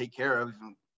things to take care of,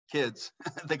 kids.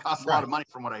 They cost a Right. lot of money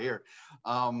from what I hear.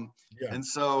 Yeah. And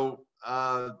so,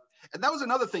 and that was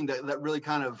another thing that really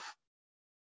kind of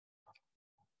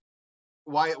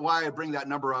why I bring that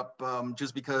number up,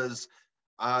 just because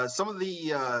some of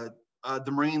the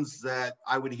Marines that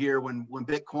I would hear when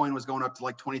Bitcoin was going up to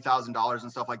like $20,000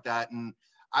 and stuff like that, and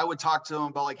I would talk to them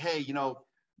about like, hey, you know,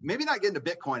 maybe not getting to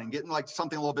Bitcoin and getting like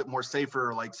something a little bit more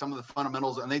safer, like some of the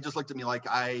fundamentals. And they just looked at me like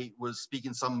I was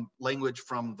speaking some language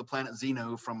from the planet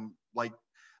Xenu, from like,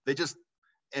 they just,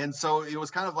 and so it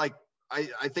was kind of like,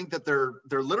 I think that their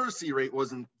literacy rate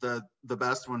wasn't the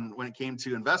best when it came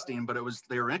to investing, but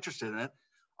they were interested in it.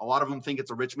 A lot of them think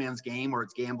it's a rich man's game or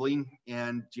it's gambling.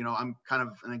 And, you know, I'm kind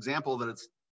of an example that it's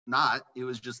not. It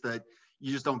was just that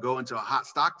you just don't go into a hot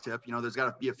stock tip. You know, there's got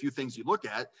to be a few things you look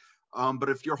at. But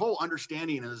if your whole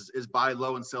understanding is buy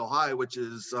low and sell high, which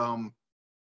is,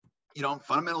 you know,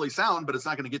 fundamentally sound, but it's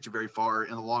not going to get you very far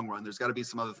in the long run. There's got to be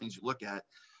some other things you look at.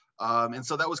 And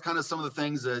so that was kind of some of the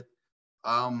things that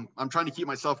I'm trying to keep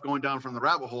myself going down from the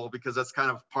rabbit hole, because that's kind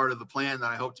of part of the plan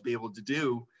that I hope to be able to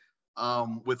do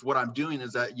with what I'm doing,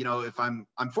 is that, you know, if I'm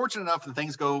fortunate enough and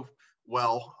things go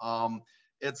well,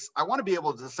 I want to be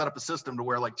able to set up a system to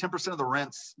where like 10% of the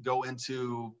rents go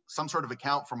into some sort of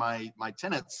account for my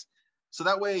tenants. So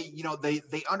that way, you know, they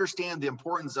understand the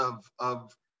importance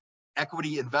of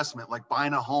equity investment, like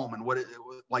buying a home, and what it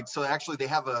like, so actually they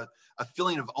have a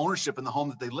feeling of ownership in the home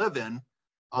that they live in,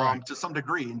 Right. to some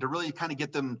degree, and to really kind of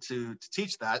get them to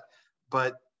teach that.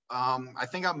 But I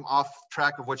think I'm off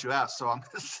track of what you asked. So I'm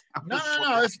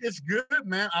No. It's good,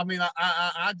 man. I mean,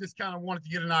 I just kind of wanted to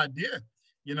get an idea,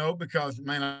 you know, because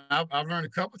man, I've learned a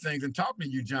couple of things in talking to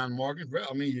you, John Marcus. Well,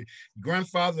 I mean, your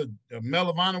grandfather, a Medal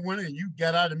of Honor winner, and you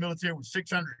got out of the military with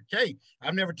 600K.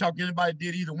 I've never talked to anybody that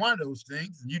did either one of those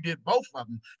things, and you did both of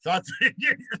them. So I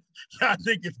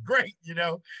think it's great, you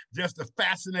know, just a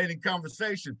fascinating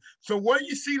conversation. So where do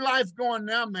you see life going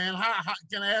now, man? How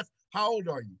can I ask, how old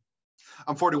are you?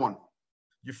 I'm 41.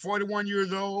 You're 41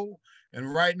 years old,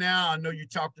 and right now I know you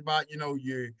talked about, you know,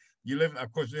 you live.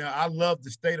 Of course, you know, I love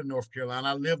the state of North Carolina.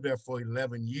 I lived there for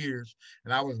 11 years,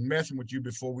 and I was messing with you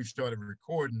before we started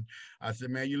recording. I said,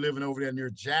 man, you're living over there near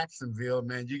Jacksonville,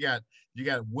 man. You got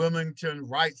Wilmington,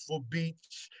 Wrightsville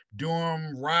Beach,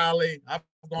 Durham, Raleigh. I've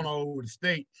gone all over the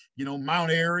state, you know,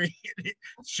 Mount Airy,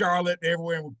 Charlotte,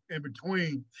 everywhere in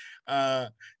between.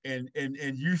 And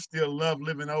you still love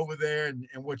living over there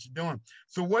and what you're doing.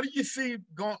 So what do you see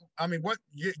going? I mean,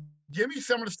 give me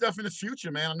some of the stuff in the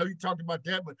future, man. I know you talked about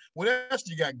that, but what else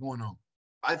you got going on?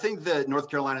 I think that North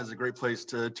Carolina is a great place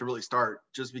to really start,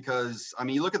 just because, I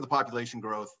mean, you look at the population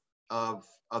growth of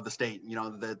the state, you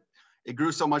know, that it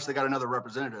grew so much they got another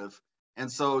representative. And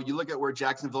so you look at where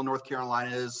Jacksonville, North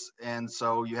Carolina is, and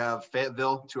so you have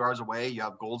Fayetteville 2 hours away, you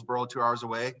have Goldsboro 2 hours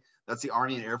away, that's the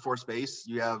Army and Air Force base.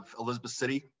 You have Elizabeth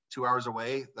City 2 hours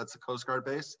away, that's the Coast Guard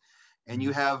base. And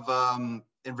you have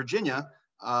in Virginia,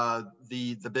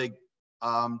 the big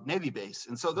Navy base.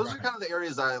 And so those are kind of the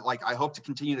areas I hope to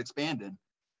continue to expand in.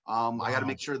 I got to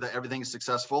make sure that everything is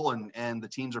successful and the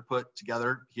teams are put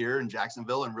together here in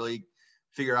Jacksonville and really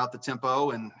figure out the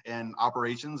tempo and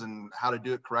operations and how to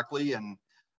do it correctly. And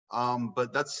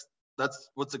but that's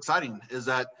what's exciting, is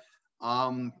that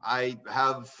I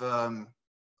have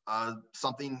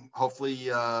something, hopefully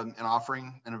an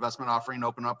investment offering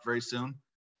open up very soon.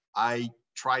 I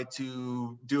try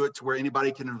to do it to where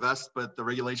anybody can invest, but the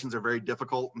regulations are very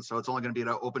difficult, and so it's only going to be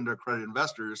open to accredited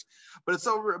investors. But it's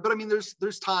over. But I mean,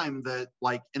 there's time that,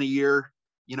 like in a year,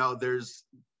 you know, there's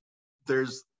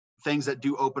things that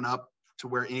do open up to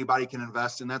where anybody can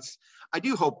invest, and I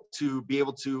do hope to be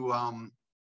able to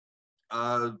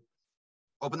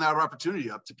open that opportunity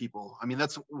up to people. I mean,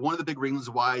 that's one of the big reasons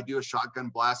why I do a shotgun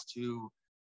blast to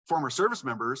former service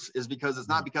members, is because it's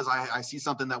not because I see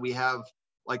something that we have,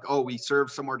 like, oh, we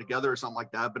serve somewhere together or something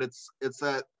like that, but it's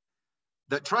that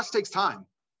trust takes time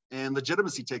and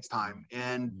legitimacy takes time.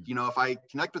 And, you know, if I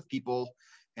connect with people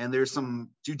and there's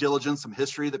some due diligence, some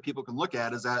history that people can look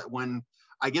at, is that when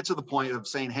I get to the point of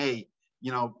saying, hey,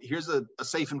 you know, here's a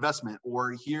safe investment,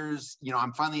 or here's, you know,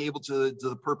 I'm finally able to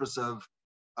the purpose of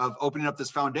opening up this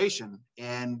foundation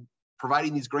and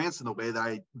providing these grants in the way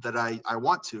that I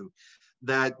want to,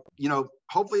 that, you know,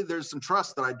 hopefully there's some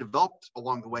trust that I developed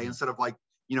along the way, instead of like,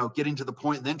 you know, getting to the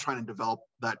point and then trying to develop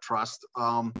that trust.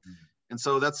 And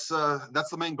so that's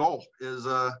the main goal, is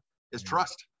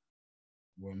trust.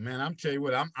 Well, man, I'm telling you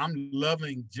what, I'm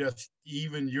loving just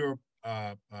even your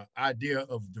idea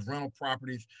of the rental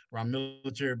properties around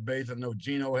military base. I know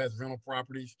Gino has rental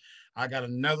properties. I got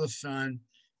another son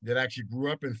that actually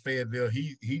grew up in Fayetteville.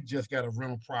 He just got a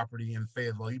rental property in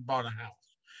Fayetteville. He bought a house.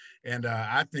 And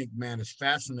I think, man, it's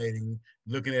fascinating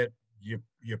looking at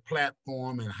your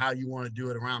platform and how you want to do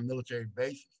it around military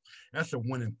bases. That's a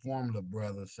winning formula,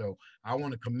 brother. So I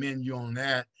want to commend you on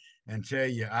that and tell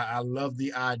you I love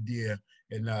the idea.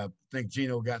 And I think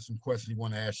Gino got some questions he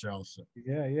want to ask you also.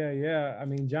 Yeah. I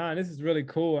mean, John, this is really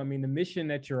cool. I mean, the mission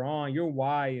that you're on, your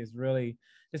why is really,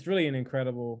 it's really an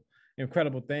incredible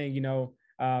thing.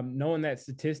 Knowing that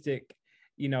statistic,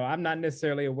 I'm not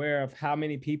necessarily aware of how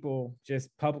many people just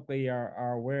publicly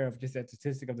are aware of just that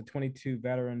statistic of the 22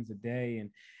 veterans a day. And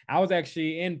I was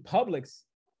actually in Publix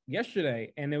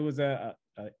yesterday, and it was a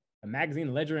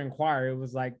magazine, Ledger Inquirer. It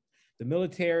was like the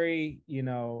military,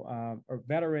 or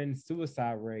veteran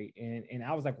suicide rate. And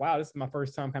I was like, wow, this is my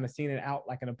first time kind of seeing it out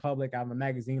like in a public, out of a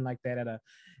magazine like that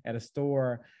at a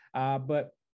store.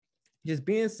 But just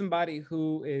being somebody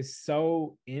who is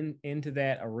so into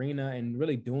that arena and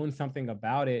really doing something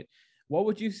about it, what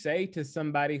would you say to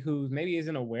somebody who maybe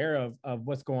isn't aware of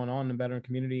what's going on in the veteran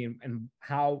community, and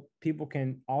how people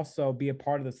can also be a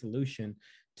part of the solution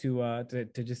to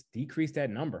just decrease that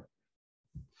number?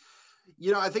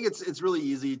 I think it's really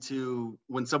easy to,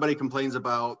 when somebody complains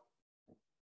about,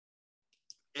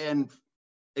 and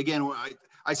again,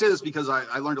 I say this because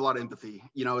I learned a lot of empathy.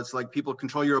 It's like people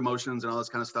control your emotions and all this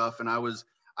kind of stuff. And I was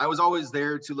always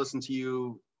there to listen to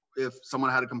you if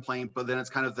someone had a complaint, but then it's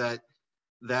kind of that,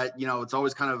 it's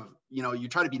always kind of, you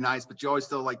try to be nice, but you always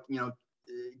still like,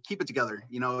 keep it together.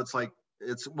 It's like,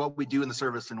 it's what we do in the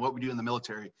service and what we do in the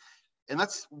military. And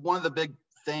that's one of the big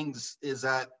things, is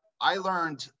that I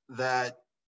learned that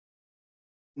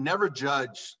never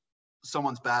judge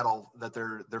someone's battle that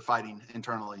they're fighting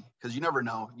internally, because you never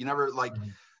know. You never, like,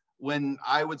 when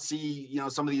I would see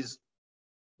some of these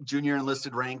junior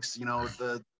enlisted ranks,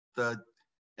 the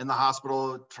in the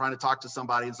hospital trying to talk to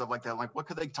somebody and stuff like that, like what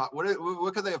could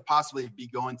they have possibly be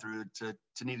going through to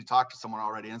need to talk to someone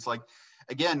already? And it's like,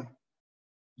 again,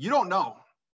 you don't know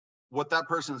what that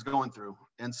person is going through,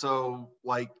 and so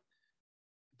like,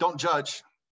 don't judge,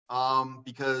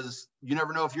 because you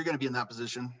never know if you're going to be in that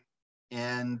position.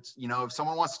 And, if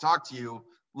someone wants to talk to you,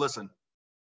 listen.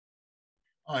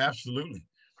 Oh, absolutely.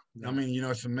 Yeah. I mean,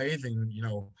 it's amazing,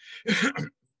 of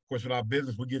course, with our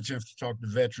business, we get a chance to talk to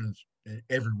veterans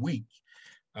every week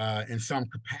in some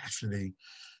capacity.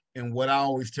 And what I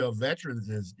always tell veterans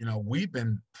is, we've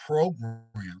been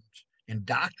programmed,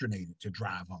 indoctrinated to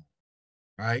drive home,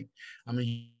 right? I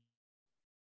mean,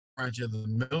 branch of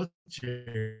the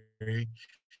military,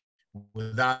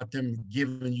 without them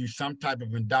giving you some type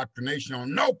of indoctrination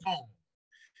on no phone.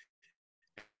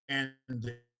 And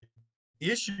the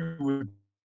issue with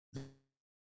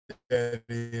that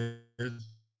is,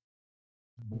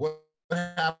 what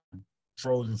happened,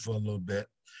 frozen for a little bit.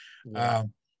 Yeah.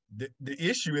 The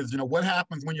issue is, what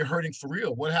happens when you're hurting for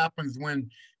real? What happens when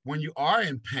you are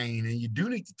in pain and you do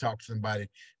need to talk to somebody?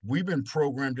 We've been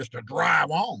programmed just to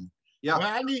drive on. Yeah.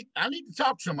 Well, I need to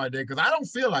talk to somebody there, because I don't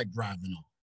feel like driving on.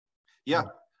 Yeah.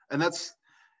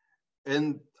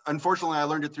 And unfortunately, I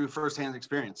learned it through firsthand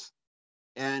experience,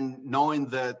 and knowing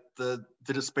that the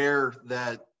despair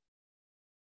that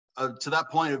to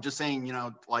that point of just saying,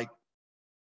 like,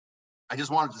 I just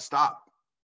wanted to stop,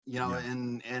 yeah.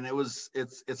 and it's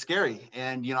scary.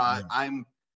 And, yeah.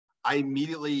 I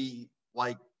immediately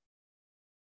like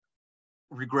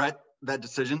regret that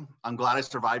decision. I'm glad I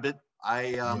survived it.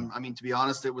 I mean, to be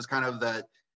honest, it was kind of that.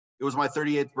 It was my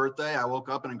 38th birthday. I woke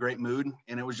up in a great mood,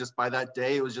 and it was just, by that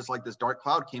day, it was just like this dark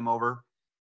cloud came over,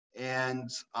 and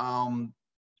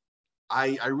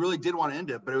I really did want to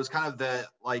end it, but it was kind of that,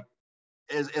 like,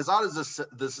 as odd as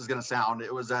this is going to sound,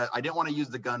 it was that I didn't want to use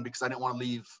the gun because I didn't want to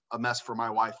leave a mess for my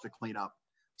wife to clean up.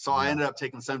 So I ended up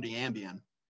taking 70 Ambien,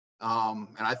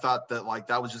 and I thought that, like,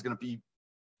 that was just going to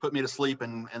put me to sleep,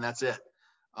 and that's it.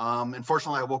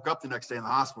 Unfortunately, I woke up the next day in the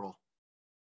hospital,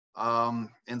 and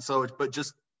so, but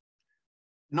just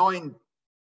knowing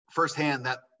firsthand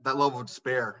that level of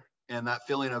despair and that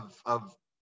feeling of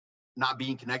not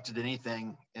being connected to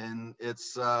anything, and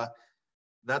it's part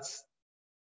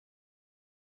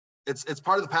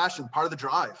of the passion, part of the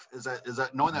drive, is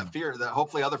that knowing that fear, that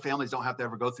hopefully other families don't have to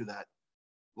ever go through that.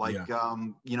 Like,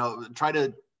 try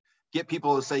to get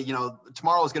people to say,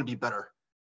 tomorrow is going to be better,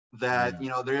 that,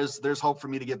 there's hope for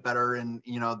me to get better. And,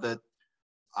 that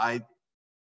I'm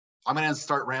going to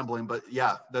start rambling, but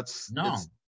yeah, it's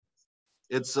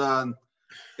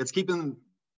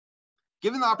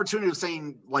giving the opportunity of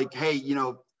saying, like, hey,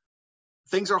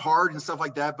 things are hard and stuff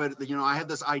like that, but I had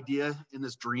this idea and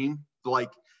this dream,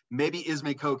 like, maybe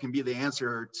Ismaco can be the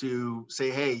answer to say,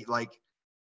 hey, like,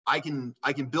 I can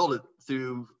build it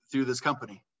through this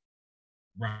company.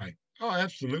 Right. Oh,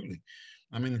 absolutely.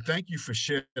 I mean, thank you for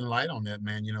shedding light on that,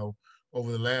 man. You know,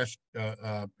 over the last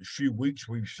few weeks,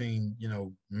 we've seen, you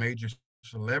know, major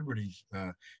celebrities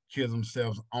kill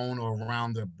themselves on or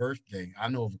around their birthday. I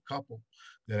know of a couple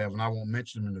that have, and I won't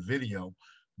mention them in the video,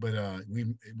 but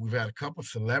we've had a couple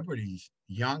celebrities,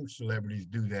 young celebrities,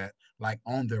 do that like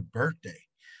on their birthday.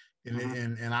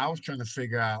 And I was trying to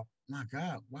figure out, my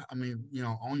God, what, I mean, you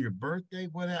know, on your birthday,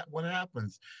 what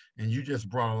happens? And you just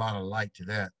brought a lot of light to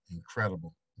that.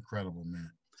 Incredible, incredible,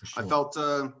 man, for sure.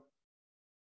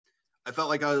 I felt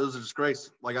like I was a disgrace.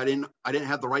 Like I didn't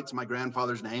have the right to my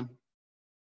grandfather's name,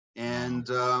 and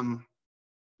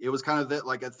it was kind of that.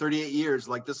 Like at 38 years,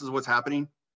 like this is what's happening,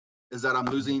 is that I'm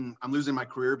losing my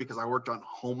career because I worked on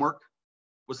homework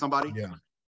with somebody. Yeah,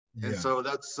 yeah. And so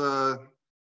that's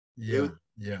yeah.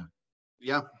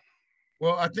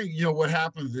 Well, I think, you know, what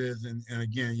happens is, and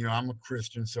again, you know, I'm a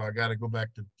Christian, so I got to go back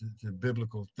to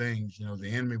biblical things. You know, the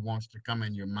enemy wants to come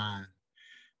in your mind.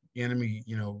 The enemy,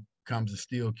 you know, comes to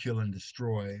steal, kill, and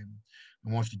destroy, and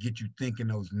wants to get you thinking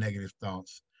those negative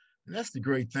thoughts. And that's the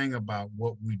great thing about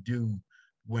what we do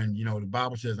when, you know, the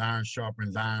Bible says iron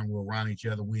sharpens iron, we're around each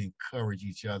other, we encourage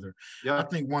each other. Yeah. I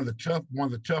think one of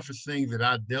the toughest things that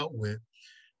I dealt with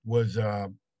was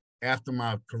after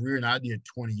my career, and I did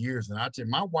 20 years. And I tell you,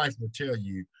 my wife will tell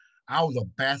you, I was a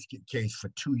basket case for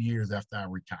 2 years after I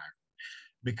retired,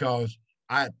 because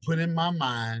I had put in my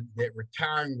mind that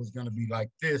retiring was going to be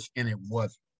like this, and it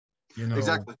wasn't. You know,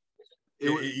 exactly.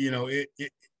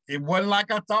 It wasn't like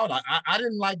I thought. I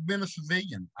didn't like being a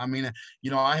civilian. I mean,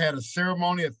 you know, I had a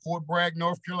ceremony at Fort Bragg,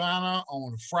 North Carolina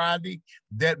on a Friday.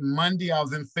 That Monday, I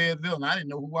was in Fayetteville, and I didn't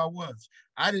know who I was.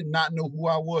 I did not know who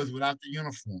I was without the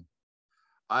uniform.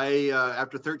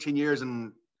 After 13 years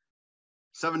and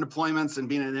 7 deployments and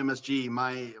being at MSG,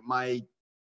 my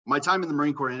time in the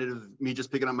Marine Corps ended with me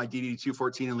just picking up my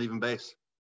DD-214 and leaving base.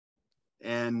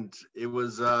 And it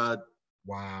was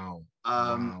wow.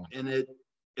 And it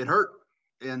hurt.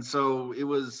 And so it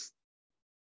was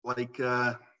like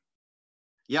So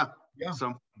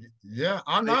yeah,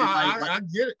 I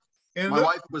get it. And my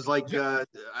wife was like,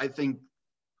 I think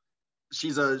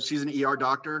she's an ER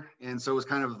doctor, and so it was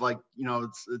kind of like, you know,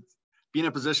 it's being in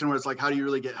a position where it's like, how do you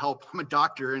really get help? I'm a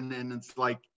doctor, and it's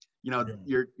like, you know,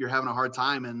 you're having a hard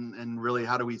time, and really,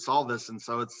 how do we solve this? And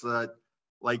so it's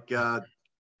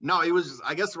no, it was,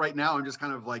 I guess right now I'm just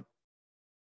kind of like,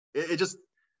 it just,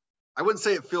 I wouldn't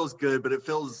say it feels good, but it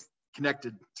feels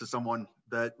connected to someone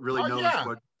that really knows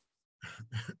what.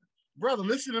 Brother,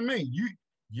 listen to me.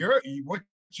 What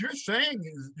you're saying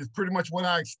is pretty much what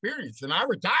I experienced. And I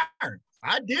retired.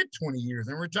 I did 20 years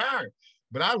and retired.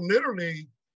 But I literally,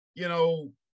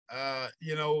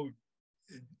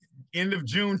 end of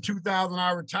June 2000,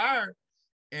 I retired.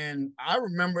 And I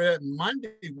remember that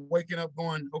Monday waking up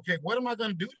going, okay, what am I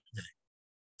going to do today?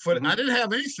 I didn't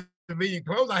have any civilian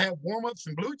clothes. I had warm-ups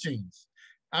and blue jeans.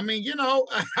 I mean, you know,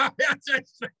 I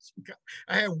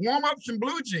had warm-ups and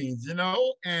blue jeans, you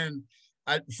know, and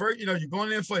first, you know, you're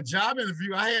going in for a job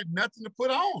interview. I had nothing to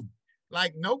put on,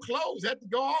 like no clothes. I had to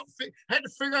go out, had to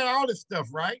figure out all this stuff,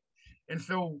 right? And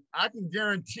so I can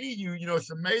guarantee you, you know, it's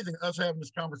amazing us having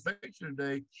this conversation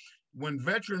today. When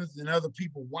veterans and other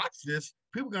people watch this,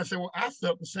 people are going to say, well, I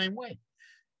felt the same way.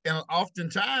 And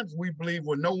oftentimes we believe,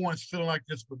 well, no one's feeling like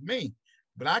this but me.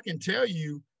 But I can tell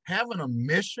you, having a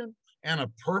mission and a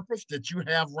purpose that you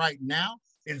have right now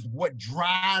is what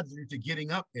drives you to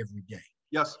getting up every day.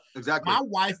 Yes, exactly. My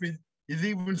wife is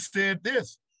even said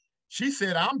this. She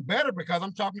said, I'm better because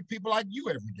I'm talking to people like you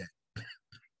every day.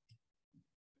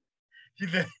 She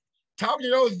said, talking to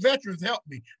those veterans helped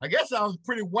me. I guess I was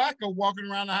pretty wacko walking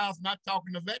around the house not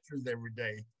talking to veterans every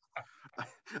day.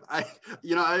 I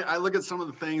look at some of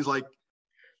the things, like,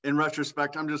 in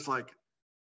retrospect, I'm just like,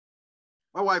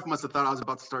 my wife must have thought I was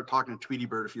about to start talking to Tweety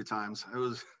Bird a few times. It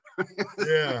was.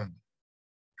 Yeah.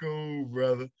 Cool,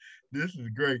 brother. This is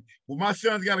great. Well, my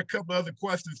son's got a couple other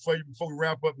questions for you before we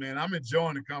wrap up, man. I'm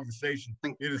enjoying the conversation.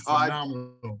 It is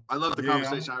phenomenal. I love the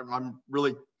conversation.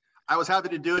 I was happy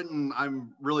to do it, and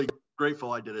I'm really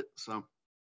grateful I did it. So.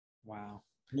 Wow.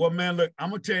 Well, man, look, I'm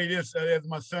going to tell you this, as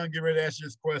my son get ready to ask you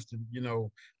this question, you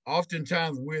know,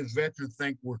 oftentimes we as veterans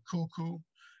think we're cuckoo,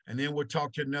 and then we'll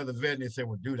talk to another vet and they say,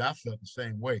 well, dude, I felt the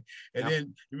same way. And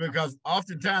then, because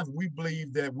oftentimes we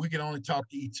believe that we can only talk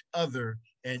to each other,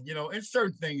 and, you know, in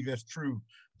certain things that's true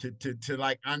to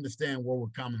like understand where we're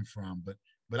coming from.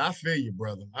 But I feel you,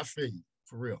 brother. I feel you,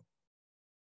 for real.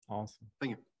 Awesome.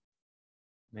 Thank you.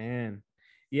 Man.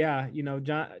 Yeah, you know,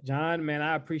 John, man,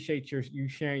 I appreciate you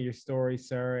sharing your story,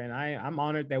 sir. And I'm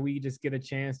honored that we just get a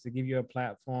chance to give you a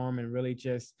platform and really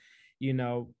just,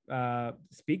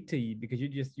 speak to you, because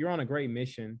you're on a great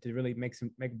mission to really make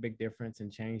a big difference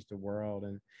and change the world.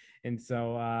 And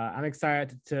so I'm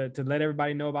excited to let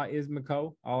everybody know about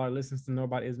Ismaco, all our listeners to know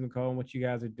about Ismaco and what you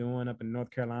guys are doing up in North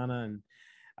Carolina.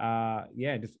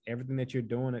 And just everything that you're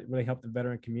doing, it really helped the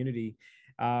veteran community.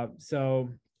 So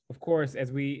of course,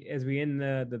 as we end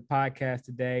the podcast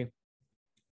today,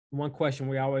 one question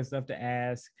we always love to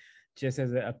ask, just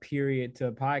as a period to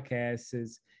a podcast,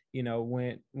 is,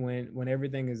 when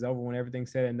everything is over, when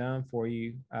everything's said and done for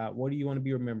you, what do you want to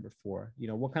be remembered for?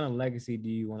 What kind of legacy do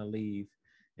you want to leave?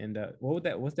 And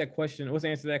what's the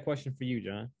answer to that question for you,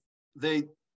 John?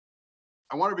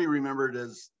 I want to be remembered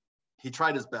as he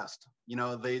tried his best.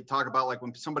 They talk about, like,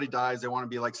 when somebody dies, they want to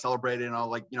be like celebrated and all,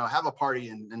 like, have a party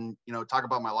and talk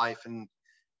about my life. And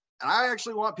I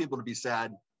actually want people to be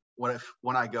sad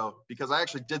when I go, because I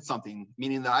actually did something,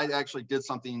 meaning that I actually did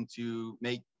something to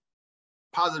make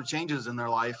positive changes in their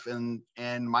life, and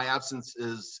my absence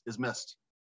is missed.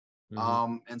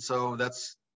 Mm-hmm. And so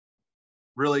that's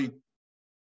really,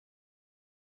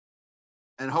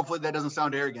 and hopefully that doesn't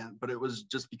sound arrogant, but it was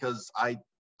just because I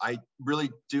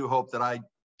really do hope that I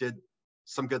did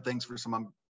some good things for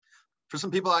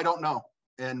some people I don't know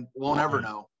and won't ever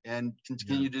know, and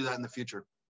continue to do that in the future.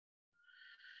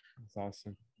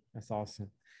 That's awesome,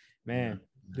 man.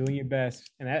 Doing your best,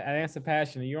 and that's a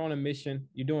passion. You're on a mission.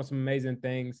 You're doing some amazing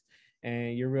things,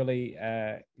 and you're really,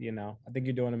 I think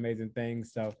you're doing amazing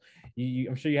things. So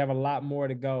I'm sure you have a lot more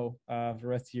to go for the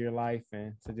rest of your life.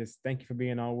 And so just thank you for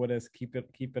being on with us. Keep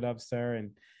it up, sir.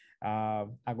 And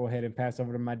I'll go ahead and pass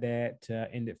over to my dad to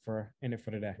end it for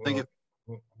today. Thank you.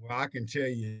 Well, I can tell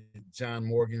you,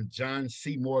 John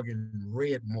C. Morgan,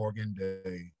 Red Morgan,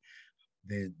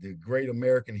 the great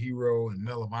American hero and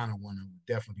Medal of Honor winner,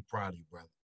 definitely proud of you, brother.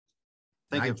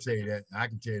 Thank you. I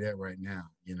can tell you that right now,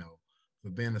 for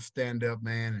being a stand-up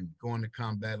man and going to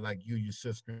combat like you, your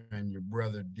sister, and your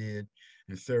brother did,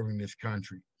 and serving this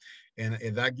country. And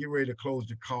as I get ready to close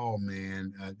the call,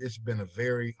 man, it's been a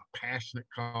very passionate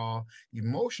call,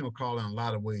 emotional call in a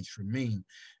lot of ways for me,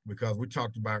 because we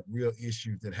talked about real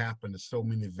issues that happen to so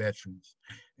many veterans.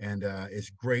 And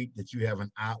it's great that you have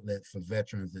an outlet for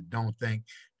veterans that don't think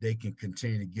they can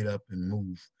continue to get up and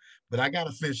move. But I got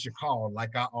to finish the call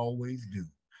like I always do.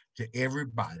 To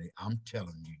everybody, I'm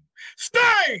telling you,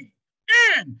 stay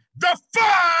in the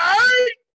fight!